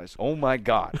realized, oh my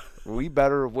God, we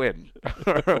better win.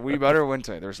 We better win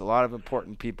tonight. There's a lot of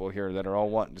important people here that are all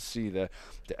wanting to see the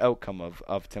outcome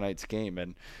of tonight's game.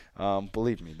 And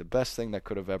believe me, the best thing that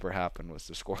could have ever happened was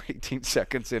to score 18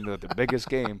 seconds into the biggest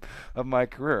game of my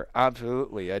career.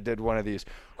 Absolutely. I did one of these,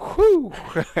 whoo,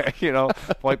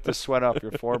 wipe the sweat off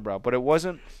your forebrow. But it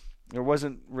wasn't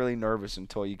really nervous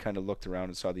until you kind of looked around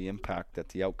and saw the impact that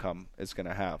the outcome is going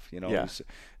to have.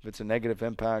 If it's a negative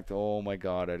impact, oh my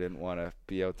God, I didn't want to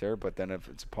be out there. But then if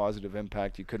it's a positive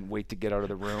impact, you couldn't wait to get out of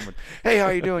the room. And, hey, how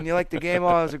you doing? You like the game?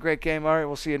 Oh, it was a great game. All right,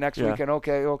 we'll see you next weekend.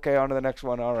 Okay, on to the next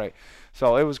one. All right.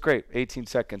 So it was great. 18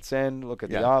 seconds in, look at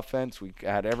the offense. We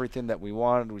had everything that we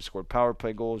wanted. We scored power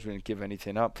play goals. We didn't give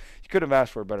anything up. You couldn't have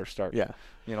asked for a better start. Yeah.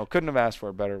 Couldn't have asked for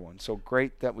a better one. So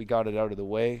great that we got it out of the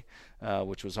way,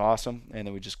 which was awesome. And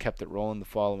then we just kept it rolling the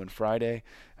following Friday.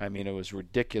 I mean, it was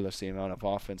ridiculous the amount of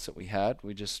offense that we had.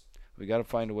 We got to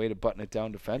find a way to button it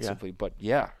down defensively.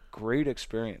 Yeah. But great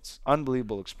experience,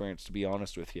 unbelievable experience, to be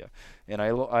honest with you. And I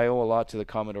owe a lot to the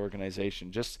Comet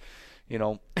organization. Just,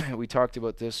 we talked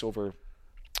about this over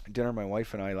dinner, my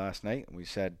wife and I, last night, and we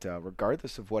said,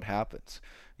 regardless of what happens,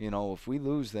 if we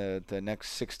lose the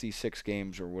next 66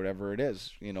 games or whatever it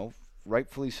is,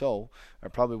 rightfully so, I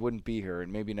probably wouldn't be here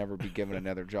and maybe never be given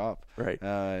another job. Right.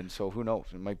 And so who knows?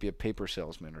 It might be a paper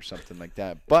salesman or something like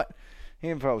that. But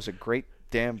even if I was a great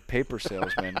damn paper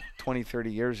salesman 20,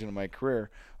 30 years into my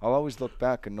career, I'll always look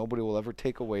back and nobody will ever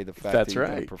take away the fact that you've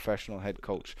been a professional head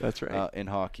coach in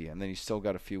hockey. And then you still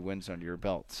got a few wins under your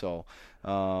belt. So,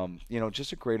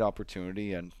 just a great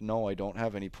opportunity. And no, I don't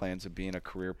have any plans of being a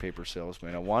career paper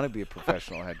salesman. I want to be a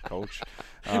professional head coach.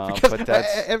 But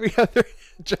every other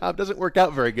job doesn't work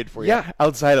out very good for you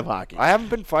outside of hockey. I haven't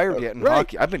been fired yet in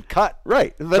hockey. I've been cut.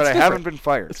 Right. But I haven't been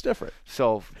fired. It's different.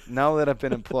 So now that I've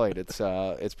been employed,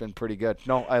 it's been pretty good.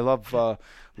 No, I love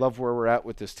where we're at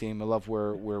with this team. I love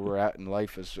where we're at in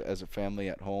life as a family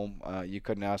at home. You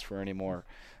couldn't ask for any more.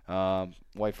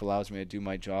 Wife allows me to do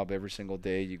my job every single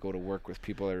day. You go to work with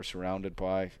people that are surrounded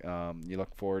by. You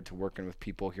look forward to working with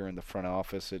people here in the front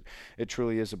office. It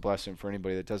truly is a blessing for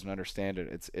anybody that doesn't understand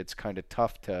it. It's kind of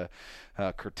tough to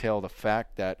curtail the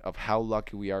fact of how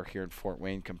lucky we are here in Fort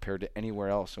Wayne compared to anywhere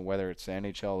else, and whether it's the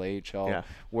NHL, AHL,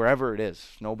 wherever it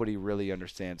is. Nobody really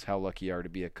understands how lucky you are to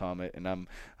be a Comet, and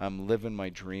I'm living my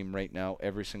dream right now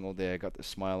every single day. I got the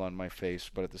smile on my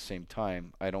face, but at the same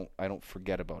time, I don't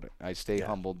forget about it. I stay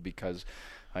humbled because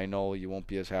I know you won't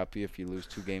be as happy if you lose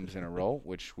 2 games in a row,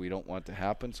 which we don't want to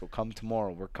happen. So come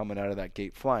tomorrow, we're coming out of that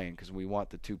gate flying because we want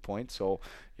the 2 points. So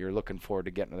you're looking forward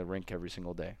to getting to the rink every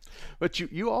single day. But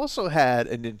you also had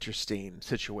an interesting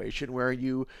situation where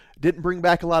you didn't bring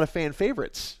back a lot of fan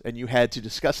favorites, and you had to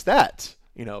discuss that.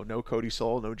 No Cody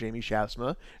Soul, no Jamie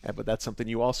Shaftsma, but that's something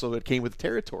you also, it came with the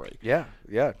territory. Yeah,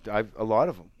 a lot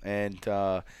of them. And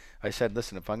I said,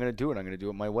 listen, if I'm going to do it, I'm going to do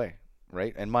it my way.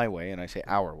 Right, and my way, and I say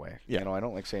our way. Yeah. I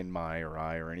don't like saying my or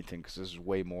I or anything because this is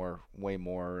way more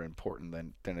important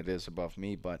than it is above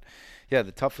me. But yeah,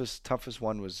 the toughest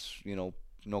one was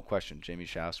no question, Jamie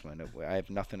Shaftsma. I have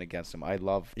nothing against him. I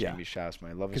love Jamie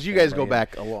Shaftsma. I love his because you guys go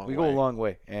back a long way. We go a long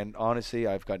way, and honestly,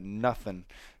 I've got nothing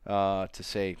to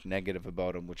say negative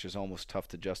about him, which is almost tough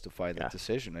to justify that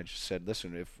decision. I just said,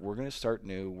 listen, if we're going to start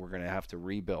new, we're going to have to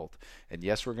rebuild. And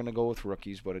yes, we're going to go with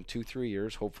rookies, but in 2-3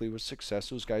 years, hopefully with success,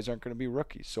 those guys aren't going to be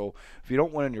rookies. So if you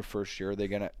don't win in your first year, they're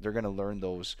going to learn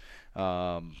those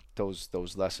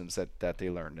lessons that they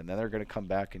learned, and then they're going to come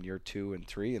back in year 2 and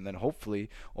 3, and then hopefully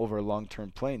over a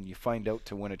long-term plan, you find out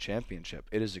to win a championship.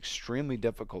 It is extremely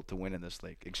difficult to win in this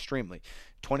league, extremely.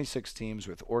 26 teams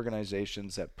with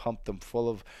organizations that pump them full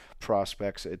of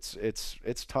prospects.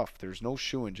 It's tough. There's no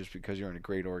shoo-in just because you're in a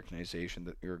great organization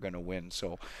that you're going to win.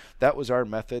 So that was our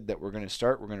method that we're going to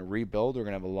start. We're going to rebuild. We're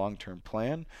going to have a long-term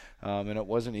plan. And it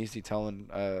wasn't easy telling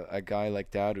a guy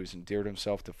like Dad who's endeared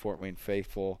himself to Fort Wayne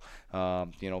faithful.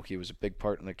 He was a big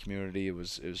part in the community. It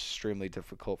was extremely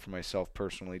difficult for myself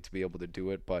personally to be able to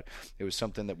do it, but it was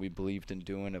something that we believed in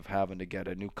doing, of having to get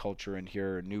a new culture in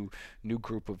here, a new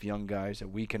group of young guys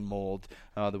that we can mold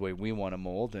the way we want to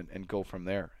mold and go from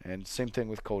there. And same thing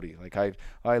with Cody. Like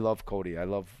I love Cody. I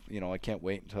love, I can't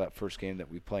wait until that first game that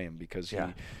we play him, because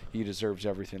he deserves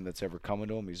everything that's ever coming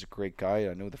to him. He's a great guy.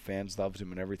 I know the fans loved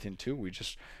him and everything too.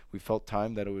 We felt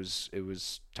time that it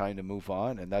was time to move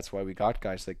on, and that's why we got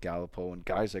guys like Gallipo and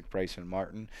guys like Bryson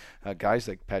Martin, guys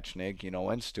like Pechnig,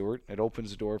 and Stewart. It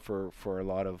opens the door for a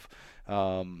lot of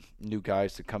new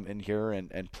guys to come in here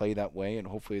and play that way, and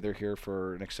hopefully they're here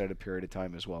for an extended period of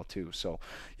time as well too. So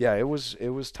yeah, it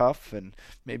was tough, and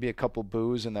maybe a couple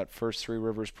boos in that first Three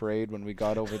Rivers parade when we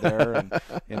got over there, and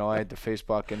I had the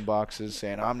Facebook inboxes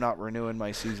saying I'm not renewing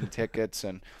my season tickets,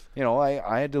 and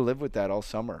I had to live with that all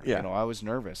summer. I was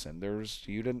nervous, and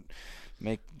you didn't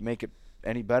make it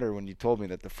any better when you told me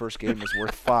that the first game was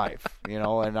worth 5,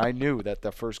 and I knew that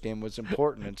the first game was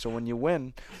important. And so when you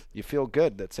win, you feel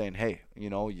good that saying, hey,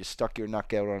 you stuck your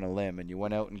neck out on a limb and you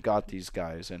went out and got these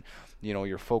guys, and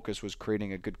your focus was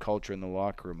creating a good culture in the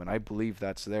locker room, and I believe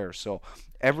that's there. So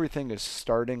everything is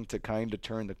starting to kind of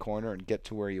turn the corner and get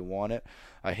to where you want it.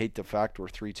 I hate the fact we're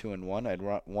 3-2-1. I'd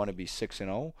want to be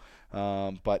 6-0,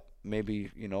 but maybe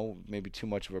too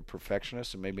much of a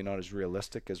perfectionist and maybe not as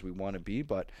realistic as we want to be.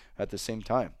 But at the same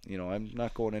time, I'm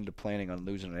not going into planning on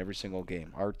losing every single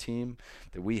game. Our team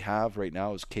that we have right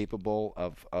now is capable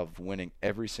of winning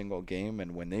every single game,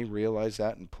 and when they realize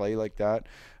that and play like that,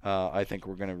 I think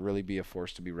we're going to really be a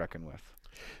force to be reckoned with.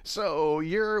 So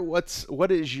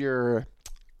what is your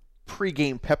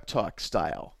pregame pep talk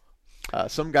style?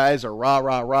 Some guys are rah,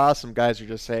 rah, rah. Some guys are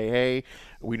just say, hey,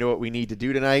 we know what we need to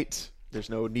do tonight. There's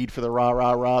no need for the rah,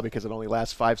 rah, rah because it only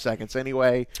lasts 5 seconds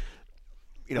anyway.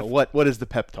 What is the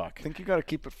pep talk? I think you got to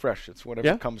keep it fresh. It's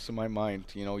whatever comes to my mind.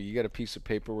 You get a piece of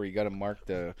paper where you got to mark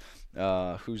the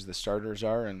who's the starters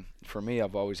are. And for me,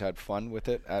 I've always had fun with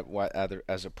it, either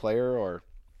as a player or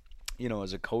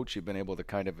as a coach. You've been able to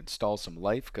kind of install some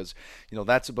life, because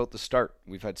that's about the start.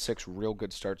 We've had 6 real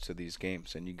good starts to these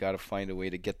games, and you got to find a way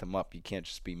to get them up. You can't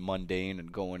just be mundane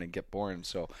and go in and get boring.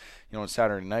 So on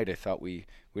Saturday night, I thought we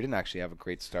didn't actually have a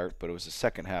great start, but it was the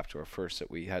second half to our first that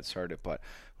we had started. But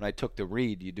when I took the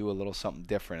read, you do a little something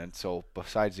different, and so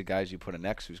besides the guys you put in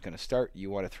next who's going to start, you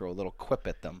want to throw a little quip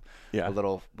at them, a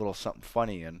little something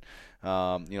funny, and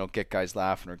get guys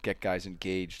laughing or get guys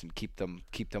engaged and keep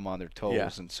them on their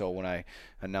toes. And so when I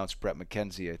announced Brett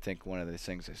McKenzie, I think one of the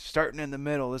things is starting in the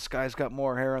middle. This guy's got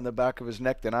more hair on the back of his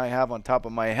neck than I have on top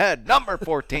of my head. Number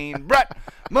 14, Brett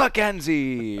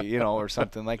McKenzie, or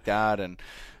something like that. And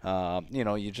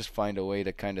you just find a way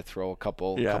to kind of throw a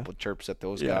couple chirps at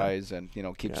those guys, and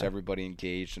keeps everybody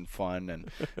engaged and fun.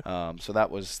 And so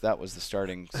that was the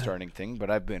starting thing.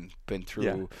 But I've been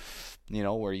through,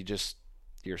 where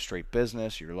you're straight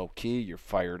business, you're low key, you're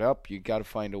fired up. You got to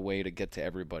find a way to get to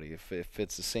everybody. If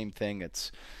it's the same thing,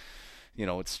 it's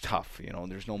tough.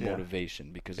 There's no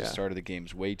motivation, because the start of the game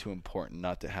is way too important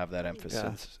not to have that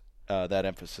emphasis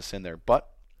in there. But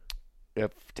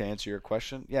to answer your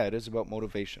question, it is about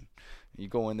motivation. You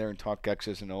go in there and talk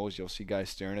X's and O's, you'll see guys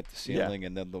staring at the ceiling,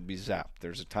 and then they'll be zapped.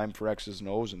 There's a time for X's and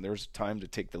O's, and there's a time to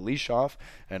take the leash off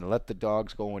and let the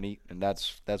dogs go and eat. And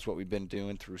that's what we've been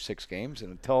doing through 6 games.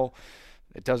 And until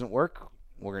it doesn't work,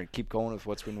 we're going to keep going with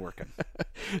what's been working.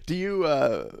 Do you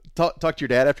talk to your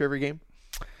dad after every game?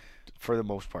 For the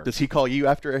most part. Does he call you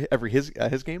after every his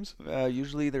games?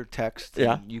 Usually they're text.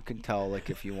 And you can tell, like,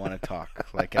 if you want to talk.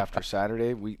 Like after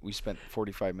Saturday, we spent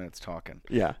 45 minutes talking.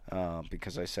 Yeah.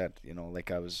 Because I said,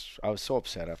 I was so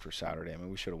upset after Saturday. I mean,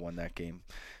 we should have won that game.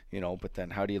 But then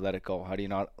how do you let it go? How do you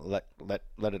not let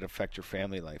it affect your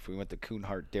family life? We went to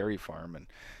Coonhart Dairy Farm, and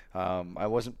I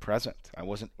wasn't present. I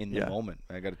wasn't in the moment.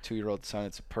 I got a 2-year-old son.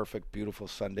 It's a perfect, beautiful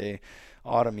Sunday,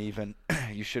 autumn even.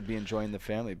 You should be enjoying the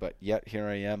family, but yet here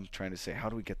I am trying to say, how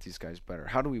do we get these guys better?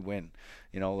 How do we win?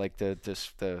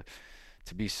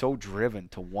 to be so driven,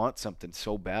 to want something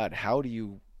so bad. How do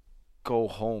you go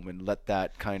home and let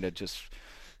that kind of just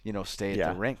stay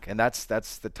at the rink? And that's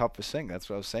the toughest thing. That's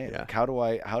what I was saying. Like, how do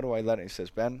I let it? He says,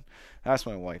 Ben, ask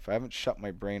my wife. I haven't shut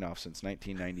my brain off since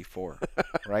 1994,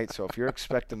 right? So if you're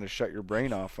expecting to shut your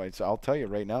brain off, I'll tell you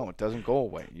right now, it doesn't go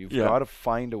away. You've got to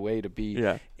find a way to be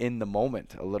in the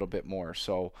moment a little bit more.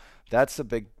 So that's the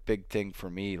big thing for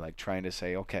me, like trying to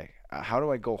say, okay, how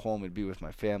do I go home and be with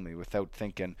my family without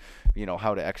thinking,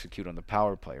 how to execute on the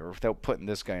power play, or without putting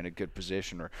this guy in a good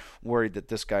position, or worried that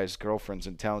this guy's girlfriend's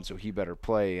in town so he better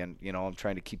play, and I'm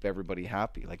trying to keep everybody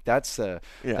happy. Like that's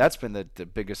been the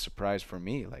biggest surprise for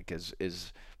me, like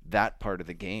is that part of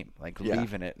the game, like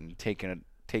leaving it and taking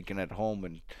it home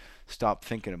and stop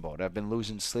thinking about it. I've been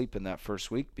losing sleep in that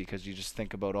first week because you just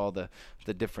think about all the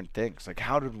different things. Like,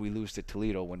 how did we lose to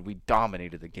Toledo when we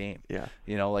dominated the game? Yeah.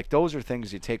 Like those are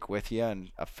things you take with you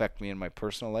and affect me in my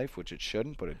personal life, which it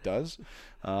shouldn't, but it does.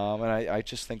 And I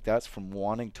just think that's from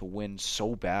wanting to win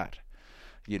so bad.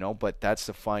 But that's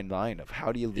the fine line of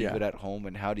how do you leave it at home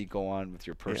and how do you go on with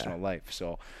your personal life.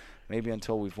 So maybe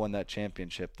until we've won that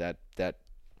championship, that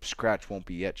scratch won't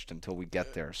be itched until we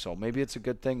get there. So maybe it's a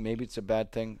good thing, maybe it's a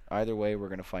bad thing. Either way, we're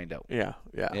going to find out. Yeah.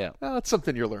 Well, it's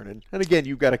something you're learning. And again,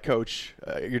 you've got a coach.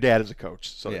 Your dad is a coach,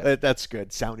 so that's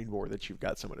good. Sounding more that you've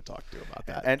got someone to talk to about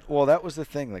that. And well, that was the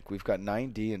thing. Like, we've got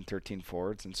 9D and 13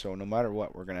 forwards, and so no matter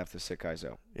what, we're going to have to sit guys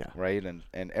out. Yeah. Right.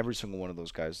 And every single one of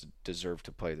those guys deserve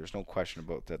to play. There's no question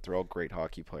about that. They're all great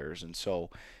hockey players, and so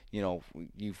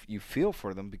you feel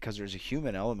for them because there's a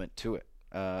human element to it.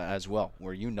 As well,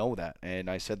 where that. And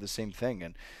I said the same thing.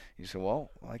 And he said,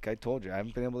 well, like I told you, I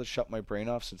haven't been able to shut my brain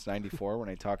off since 94 when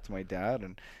I talked to my dad.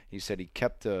 And he said he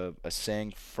kept a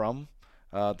saying from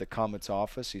the Comets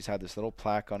office. He's had this little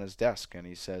plaque on his desk. And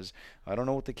he says, I don't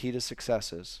know what the key to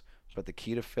success is, but the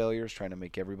key to failure is trying to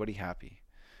make everybody happy.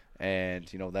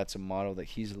 And, that's a motto that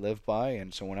he's lived by.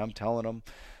 And so when I'm telling him,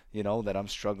 that I'm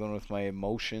struggling with my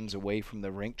emotions away from the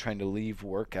rink, trying to leave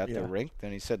work at the rink,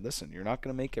 then he said, listen, you're not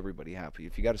going to make everybody happy.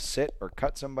 If you got to sit or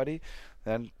cut somebody,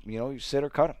 then, you sit or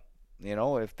cut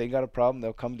them. If they got a problem,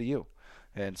 they'll come to you.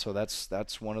 And so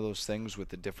that's one of those things with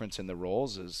the difference in the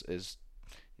roles is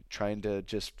trying to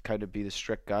just kind of be the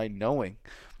strict guy, knowing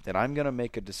that I'm going to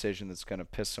make a decision that's going to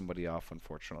piss somebody off,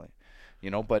 unfortunately.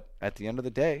 But at the end of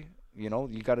the day, you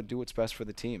got to do what's best for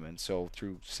the team. And so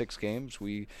through 6 games,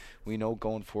 we know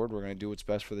going forward we're going to do what's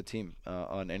best for the team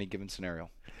on any given scenario.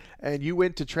 And you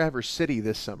went to Traverse City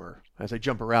this summer, as I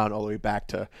jump around all the way back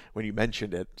to when you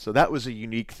mentioned it. So that was a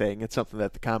unique thing. It's something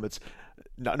that the Comets,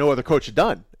 no other coach had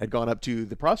done, had gone up to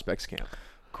the prospects camp.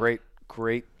 Great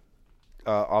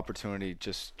opportunity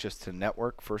just to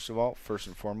network, first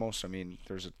and foremost. I mean,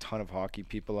 there's a ton of hockey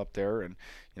people up there, and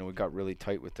we got really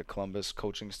tight with the Columbus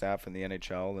coaching staff and the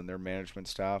NHL and their management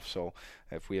staff. So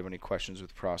if we have any questions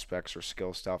with prospects or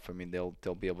skill stuff, I mean,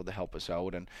 they'll be able to help us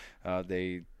out, and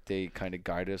they kind of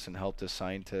guide us and helped us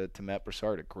sign to Matt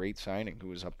Broussard, a great signing, who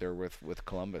was up there with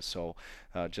Columbus. So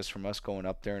just from us going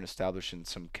up there and establishing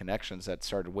some connections that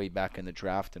started way back in the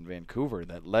draft in Vancouver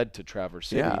that led to Traverse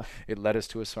City, it led us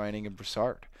to a signing in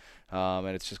Broussard. And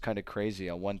it's just kind of crazy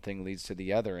how one thing leads to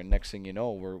the other, and next thing you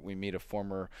know, we meet a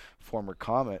former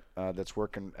Comet that's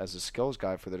working as a skills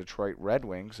guy for the Detroit Red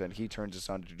Wings, and he turns us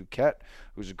on to Duquette,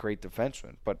 who's a great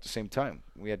defenseman. But at the same time,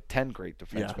 we had 10 great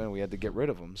defensemen. We had to get rid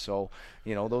of them. So,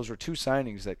 those were 2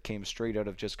 signings that came straight out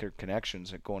of just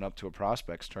connections at going up to a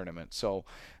prospects tournament. So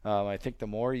I think the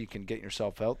more you can get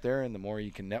yourself out there and the more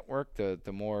you can network,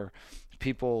 the more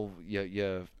people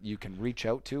you can reach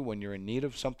out to when you're in need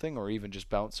of something, or even just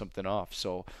bounce something off.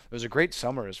 So it was a great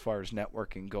summer as far as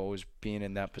networking goes, being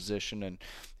in that position. And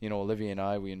Olivia and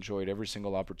I, we enjoyed every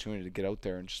single opportunity to get out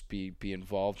there and just be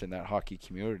involved in that hockey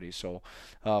community. So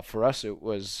for us, it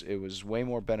was way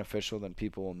more beneficial than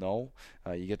people will know.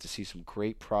 You get to see some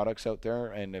great products out there,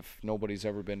 and if nobody's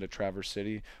ever been to Traverse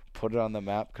City, put it on the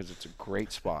map, because it's a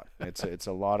great spot. It's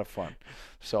a lot of fun.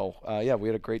 So we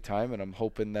had a great time, and I'm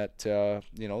hoping that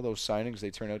those signings, they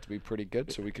turn out to be pretty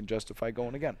good, so we can justify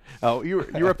going again. Oh, you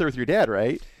were up there with your dad,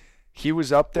 right? He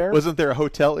was up there. Wasn't there a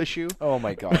hotel issue? Oh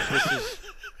my God, this is.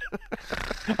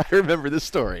 I remember this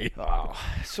story. Oh,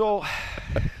 so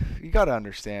you got to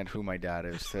understand who my dad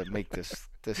is to make this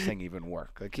thing even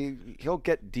work. Like he'll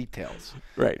get details,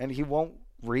 right? And he won't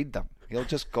read them. He'll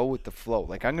just go with the flow.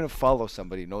 Like, I'm going to follow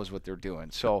somebody who knows what they're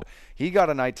doing. So he got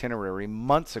an itinerary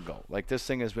months ago. Like, this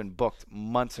thing has been booked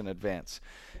months in advance.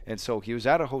 And so he was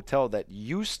at a hotel that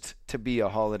used to be a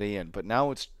Holiday Inn, but now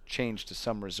it's changed to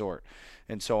some resort.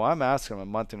 And so I'm asking him a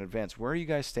month in advance, where are you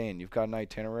guys staying? You've got an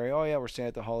itinerary? Oh, yeah, we're staying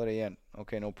at the Holiday Inn.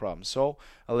 Okay, no problem. So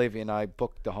Olivia and I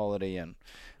booked the Holiday Inn.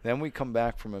 Then we come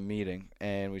back from a meeting,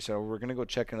 and we said, we're going to go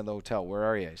check into the hotel. Where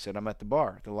are you? He said, I'm at the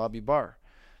bar, the lobby bar.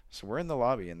 So we're in the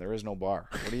lobby, and there is no bar.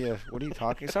 What are you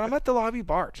talking? He said, I'm at the lobby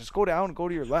bar. Just go down and go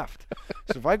to your left.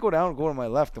 So if I go down and go to my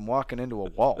left, I'm walking into a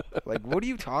wall. Like, what are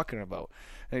you talking about?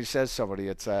 And he says somebody,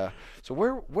 it's so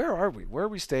where are we? Where are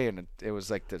we staying? And it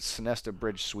was like the Sonesta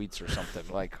Bridge Suites or something.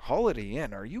 Like, Holiday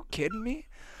Inn? Are you kidding me?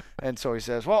 And so he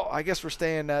says, well, I guess we're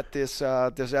staying at this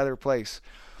other place.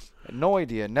 No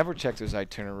idea. Never checked his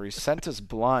itinerary. Sent us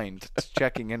blind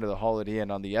checking into the Holiday Inn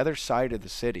on the other side of the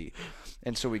city.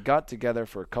 And so we got together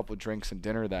for a couple of drinks and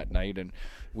dinner that night. And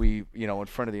we, in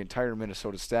front of the entire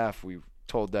Minnesota staff, we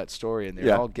told that story. And they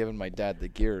were all giving my dad the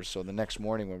gears. So the next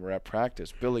morning when we were at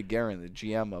practice, Billy Guerin, the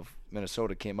GM of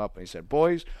Minnesota, came up and he said,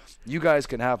 boys, you guys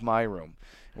can have my room.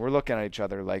 And we're looking at each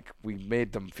other like we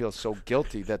made them feel so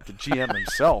guilty that the GM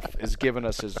himself is giving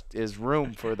us his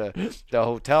room for the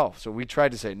hotel. So we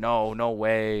tried to say, no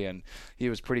way. And he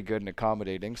was pretty good and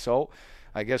accommodating. So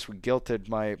I guess we guilted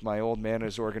my old man and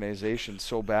his organization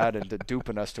so bad into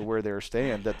duping us to where they were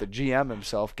staying that the GM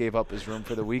himself gave up his room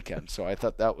for the weekend. So I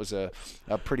thought that was a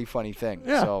pretty funny thing.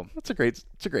 Yeah, so it's a great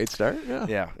start.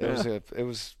 Yeah,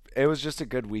 it was just a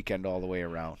good weekend all the way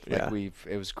around. Like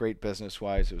it was great business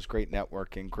wise. It was great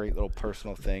networking, great little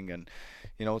personal thing, and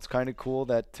it's kind of cool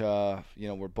that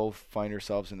we're both find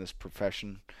ourselves in this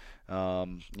profession.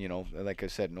 Like I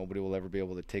said, nobody will ever be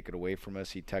able to take it away from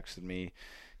us. He texted me,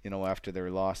 after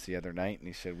their loss the other night, and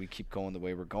he said, we keep going the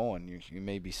way we're going. You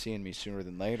may be seeing me sooner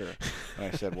than later. And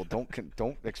I said, well,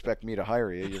 don't expect me to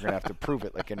hire you. You're going to have to prove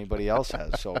it like anybody else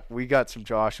has. So we got some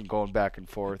joshing going back and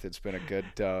forth. It's been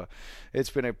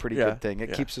a pretty good thing.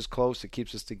 It keeps us close. It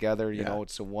keeps us together.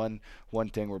 It's the one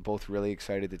thing we're both really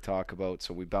excited to talk about.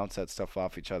 So we bounce that stuff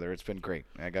off each other. It's been great.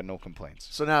 I got no complaints.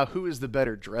 So now, who is the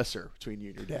better dresser between you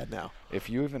and your dad now? If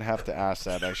you even have to ask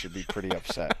that, I should be pretty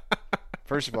upset.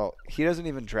 First of all, he doesn't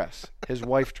even dress. His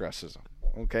wife dresses him.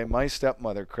 Okay, my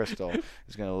stepmother, Crystal,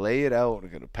 is going to lay it out. We're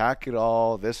going to pack it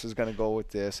all. This is going to go with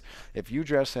this. If you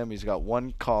dress him, he's got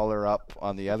one collar up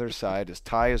on the other side. His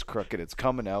tie is crooked. It's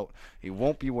coming out. He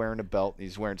won't be wearing a belt.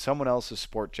 He's wearing someone else's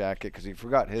sport jacket because he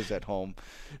forgot his at home.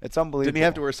 It's unbelievable. Didn't he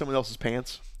have to wear someone else's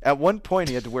pants? At one point,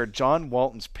 he had to wear John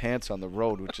Walton's pants on the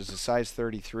road, which is a size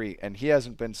 33, and he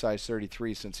hasn't been size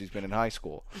 33 since he's been in high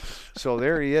school. So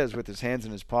there he is with his hands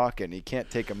in his pocket, and he can't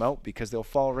take them out because they'll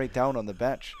fall right down on the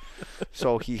bench.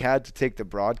 So he had to take the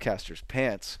broadcaster's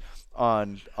pants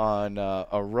on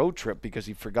a road trip because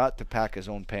he forgot to pack his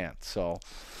own pants. So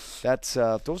that's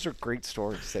those are great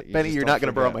stories. That Benny, you're not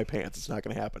going to borrow my pants. It's not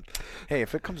going to happen. Hey,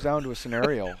 if it comes down to a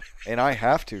scenario, and I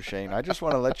have to, Shane, I just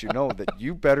want to let you know that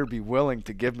you better be willing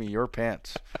to give me your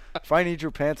pants. If I need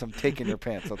your pants, I'm taking your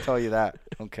pants. I'll tell you that.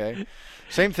 Okay.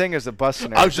 Same thing as the bus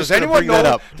scenario. I was just going to bring that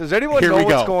up. Does anyone know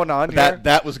what's going on here?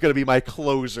 That was going to be my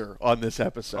closer on this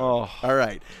episode. Oh. All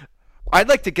right. I'd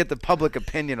like to get the public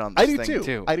opinion on this thing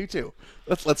too. I do too.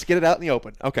 Let's get it out in the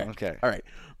open. Okay. Okay. All right.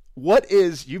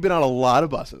 You've been on a lot of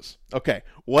buses. Okay.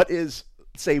 What is,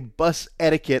 say, bus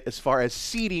etiquette as far as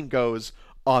seating goes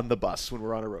on the bus when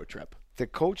we're on a road trip? The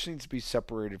coach needs to be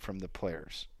separated from the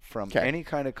players. From any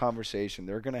kind of conversation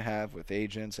they're going to have with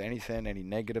agents, anything, any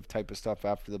negative type of stuff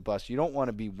after the bus. You don't want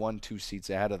to be 1-2 seats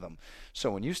ahead of them.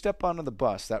 So when you step onto the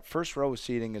bus, that first row of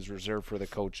seating is reserved for the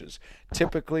coaches.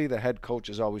 Typically, the head coach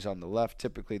is always on the left.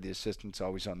 Typically, the assistant's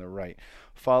always on the right,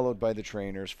 followed by the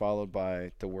trainers, followed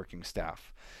by the working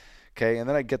staff. Okay, and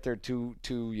then I get there two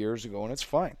years ago, and it's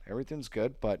fine. Everything's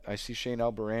good, but I see Shane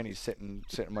Albahrani sitting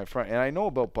in my front, and I know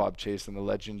about Bob Chase and the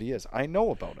legend he is. I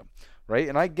know about him. Right,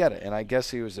 and I get it, and I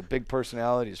guess he was a big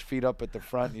personality, his feet up at the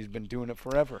front, and he's been doing it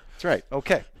forever. That's right.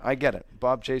 Okay, I get it.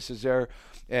 Bob Chase is there,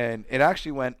 and it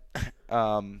actually went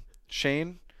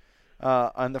Shane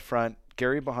on the front,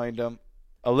 Gary behind him,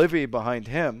 Olivier behind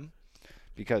him,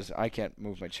 because I can't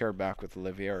move my chair back with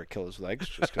Olivier or kill his legs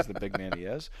just because the big man he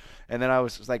is. And then I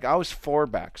was 4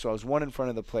 back, so I was 1 in front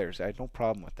of the players. I had no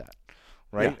problem with that,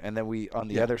 right? Yeah. And then on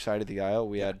the other side of the aisle,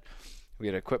 we had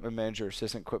equipment manager,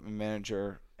 assistant equipment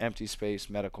manager, empty space,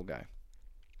 medical guy.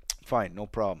 Fine, no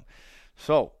problem.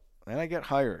 So then I get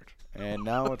hired, and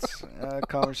now it's a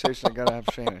conversation I got to have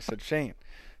Shane. I said, Shane,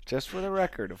 just for the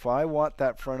record, if I want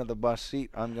that front of the bus seat,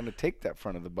 I'm going to take that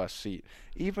front of the bus seat,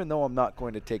 even though I'm not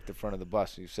going to take the front of the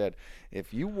bus. He said,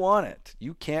 if you want it,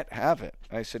 you can't have it.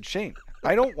 I said, Shane,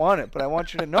 I don't want it, but I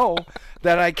want you to know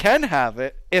that I can have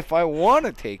it if I want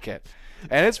to take it.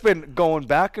 And it's been going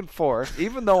back and forth.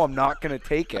 Even though I'm not going to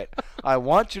take it, I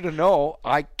want you to know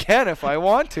I can if I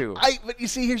want to. But you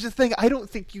see, here's the thing. I don't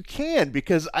think you can,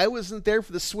 because I wasn't there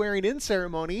for the swearing-in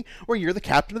ceremony where you're the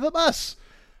captain of the bus.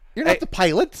 You're not the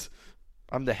pilot.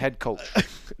 I'm the head coach.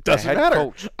 Doesn't matter.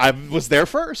 Coach. I was there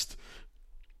first.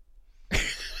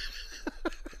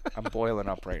 I'm boiling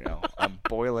up right now. I'm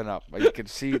boiling up. You can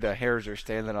see the hairs are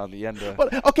standing on the end of,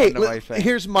 my thing.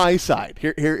 Here's my side.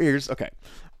 Here's okay.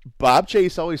 Bob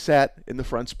Chase always sat in the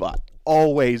front spot.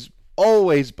 Always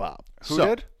Bob. Who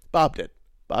did? Bob did.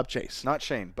 Bob Chase. Not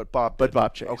Shane, but Bob did. But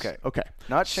Bob Chase. Okay.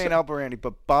 Not Shane Albarani,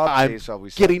 but Bob Chase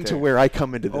always sat getting there. to where I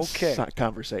come into this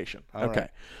conversation. All okay. Right.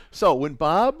 So when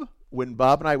Bob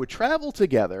and I would travel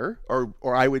together,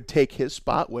 or I would take his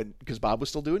spot because Bob was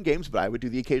still doing games, but I would do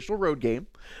the occasional road game,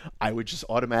 I would just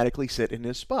automatically sit in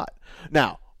his spot.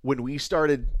 Now, when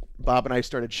Bob and I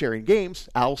started sharing games,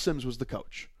 Al Sims was the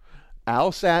coach.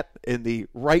 Al sat in the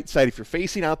right side. If you're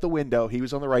facing out the window, he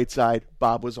was on the right side.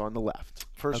 Bob was on the left.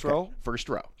 First row? First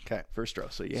row. Okay. First row.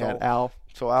 So you had Al.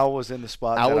 So Al was in the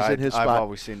spot I've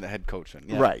always seen the head coach in.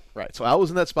 Yeah. Right. So Al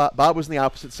was in that spot. Bob was in the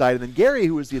opposite side. And then Gary,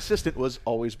 who was the assistant, was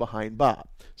always behind Bob.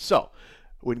 So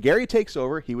when Gary takes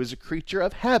over, he was a creature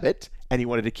of habit, and he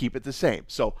wanted to keep it the same.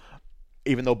 So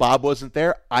even though Bob wasn't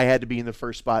there, I had to be in the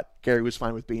first spot. Gary was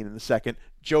fine with being in the second.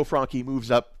 Joe Franke moves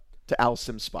up to Al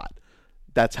Sim's spot.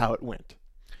 That's how it went.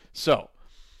 So,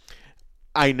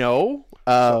 I know.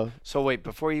 So wait,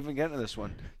 before you even get into this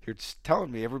one, you're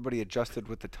telling me everybody adjusted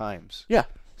with the times. Yeah.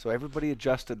 So everybody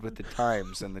adjusted with the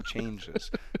times and the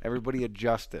changes. Everybody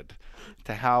adjusted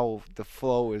to how the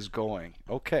flow is going.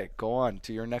 Okay, go on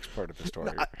to your next part of the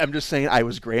story. No, I'm just saying I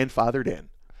was grandfathered in.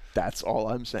 That's all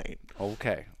I'm saying.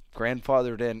 Okay.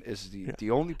 Grandfathered in is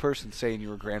the only person saying you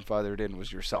were grandfathered in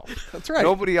was yourself. That's right.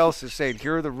 Nobody else is saying,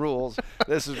 here are the rules.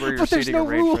 This is where your seating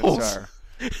arrangements rules. are.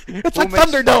 It's like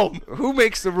Thunderdome. Who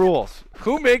makes the rules?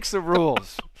 Who makes the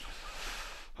rules?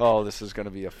 Oh, this is going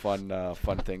to be a fun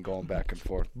thing going back and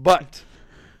forth. But,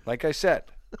 like I said,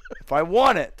 if I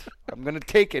want it, I'm going to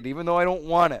take it, even though I don't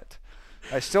want it.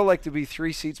 I still like to be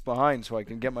 3 seats behind so I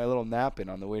can get my little nap in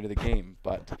on the way to the game.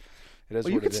 But it is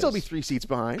you could still be 3 seats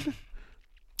behind.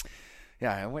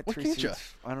 Yeah, I went 3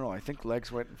 seats. I don't know. I think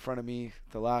Legs went in front of me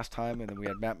the last time, and then we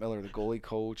had Matt Miller, the goalie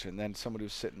coach, and then somebody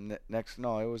was sitting next.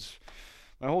 No, it was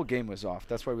my whole game was off.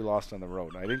 That's why we lost on the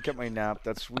road. I didn't get my nap.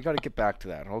 We got to get back to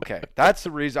that. Okay, that's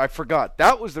the reason. I forgot.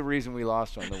 That was the reason we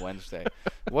lost on the Wednesday.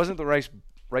 It wasn't the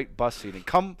right bus seating.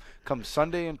 Come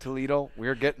Sunday in Toledo,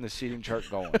 we're getting the seating chart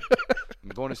going. I'm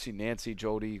going to see Nancy,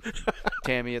 Jody,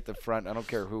 Tammy at the front. I don't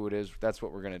care who it is. That's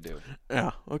what we're gonna do.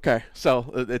 Yeah. Okay.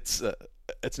 So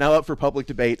it's now up for public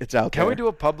debate. It's out there. Can we do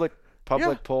a public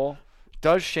poll?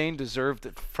 Does Shane deserve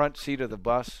the front seat of the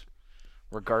bus,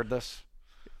 regardless?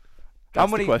 That's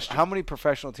the question. How many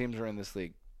professional teams are in this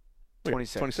league?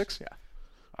 26. 26. Yeah.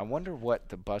 I wonder what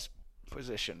the bus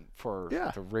position for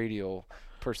the radio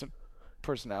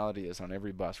personality is on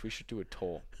every bus. We should do a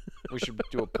poll. We should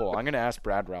do a poll. I'm going to ask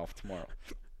Brad Ralph tomorrow.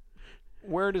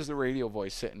 Where does the radio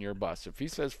voice sit in your bus? If he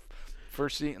says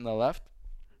first seat in the left,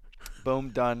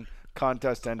 boom, done.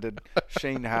 Contest ended.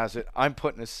 Shane has it. I'm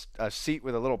putting a seat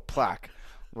with a little plaque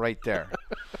right there.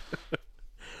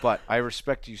 But I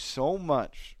respect you so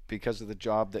much because of the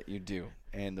job that you do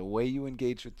and the way you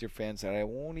engage with your fans that I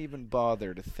won't even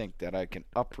bother to think that I can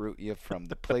uproot you from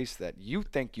the place that you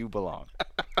think you belong.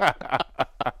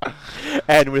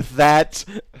 And with that,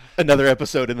 another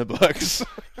episode in the books.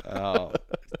 Oh,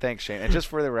 thanks, Shane. And just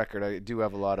for the record, I do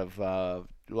have a lot of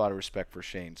respect for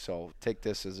Shane. So take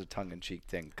this as a tongue-in-cheek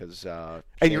thing, because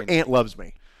and your aunt loves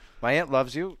me. My aunt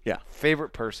loves you. Yeah.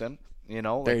 Favorite person. You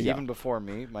know, like even before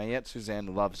me, my Aunt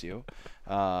Suzanne loves you.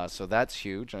 So that's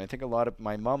huge. And I think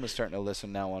my mom is starting to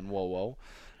listen now on WoWo.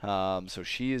 So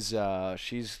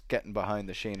she's getting behind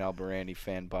the Shane Albarani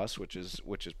fan bus, which is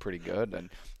pretty good. And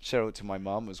shout out to my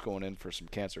mom, who's going in for some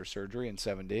cancer surgery in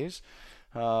 7 days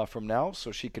from now,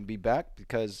 so she can be back,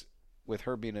 because with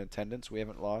her being in attendance, we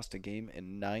haven't lost a game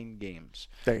in 9 games.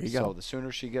 There you go. So the sooner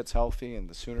she gets healthy and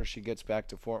the sooner she gets back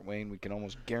to Fort Wayne, we can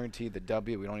almost guarantee the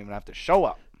W. We don't even have to show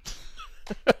up.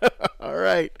 All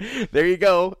right, there you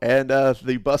go. And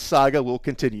the bus saga will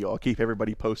continue. I'll keep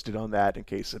everybody posted on that in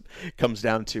case it comes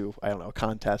down to, I don't know, a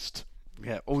contest.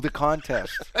 Yeah. Oh, the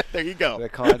contest. There you go. The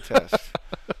contest.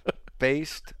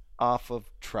 Based off of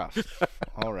trust.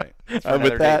 All right. For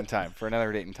another date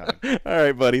and time. All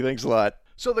right, buddy. Thanks a lot.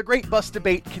 So the Great Bus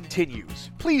Debate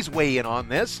continues. Please weigh in on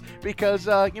this because,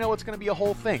 it's going to be a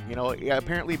whole thing.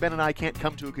 Apparently Ben and I can't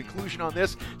come to a conclusion on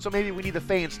this, so maybe we need the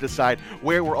fans to decide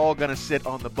where we're all going to sit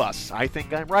on the bus. I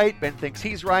think I'm right, Ben thinks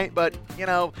he's right, but,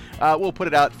 we'll put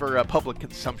it out for public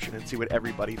consumption and see what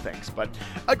everybody thinks. But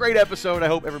a great episode. I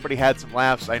hope everybody had some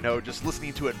laughs. I know just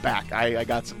listening to it back, I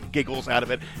got some giggles out of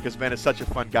it because Ben is such a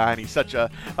fun guy and he's such a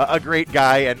great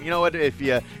guy. And you know what? If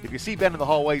you see Ben in the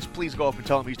hallways, please go up and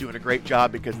tell him he's doing a great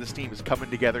job because this team is coming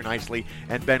together nicely.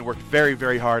 And Ben worked very,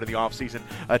 very hard in the offseason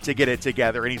to get it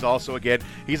together. And he's also, again,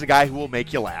 he's a guy who will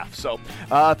make you laugh. So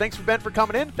thanks for Ben for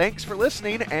coming in. Thanks for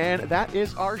listening. And that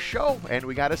is our show. And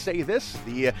we got to say this,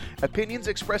 the opinions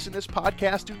expressed in this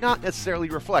podcast do not necessarily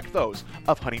reflect those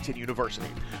of Huntington University.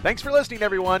 Thanks for listening,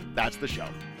 everyone. That's the show.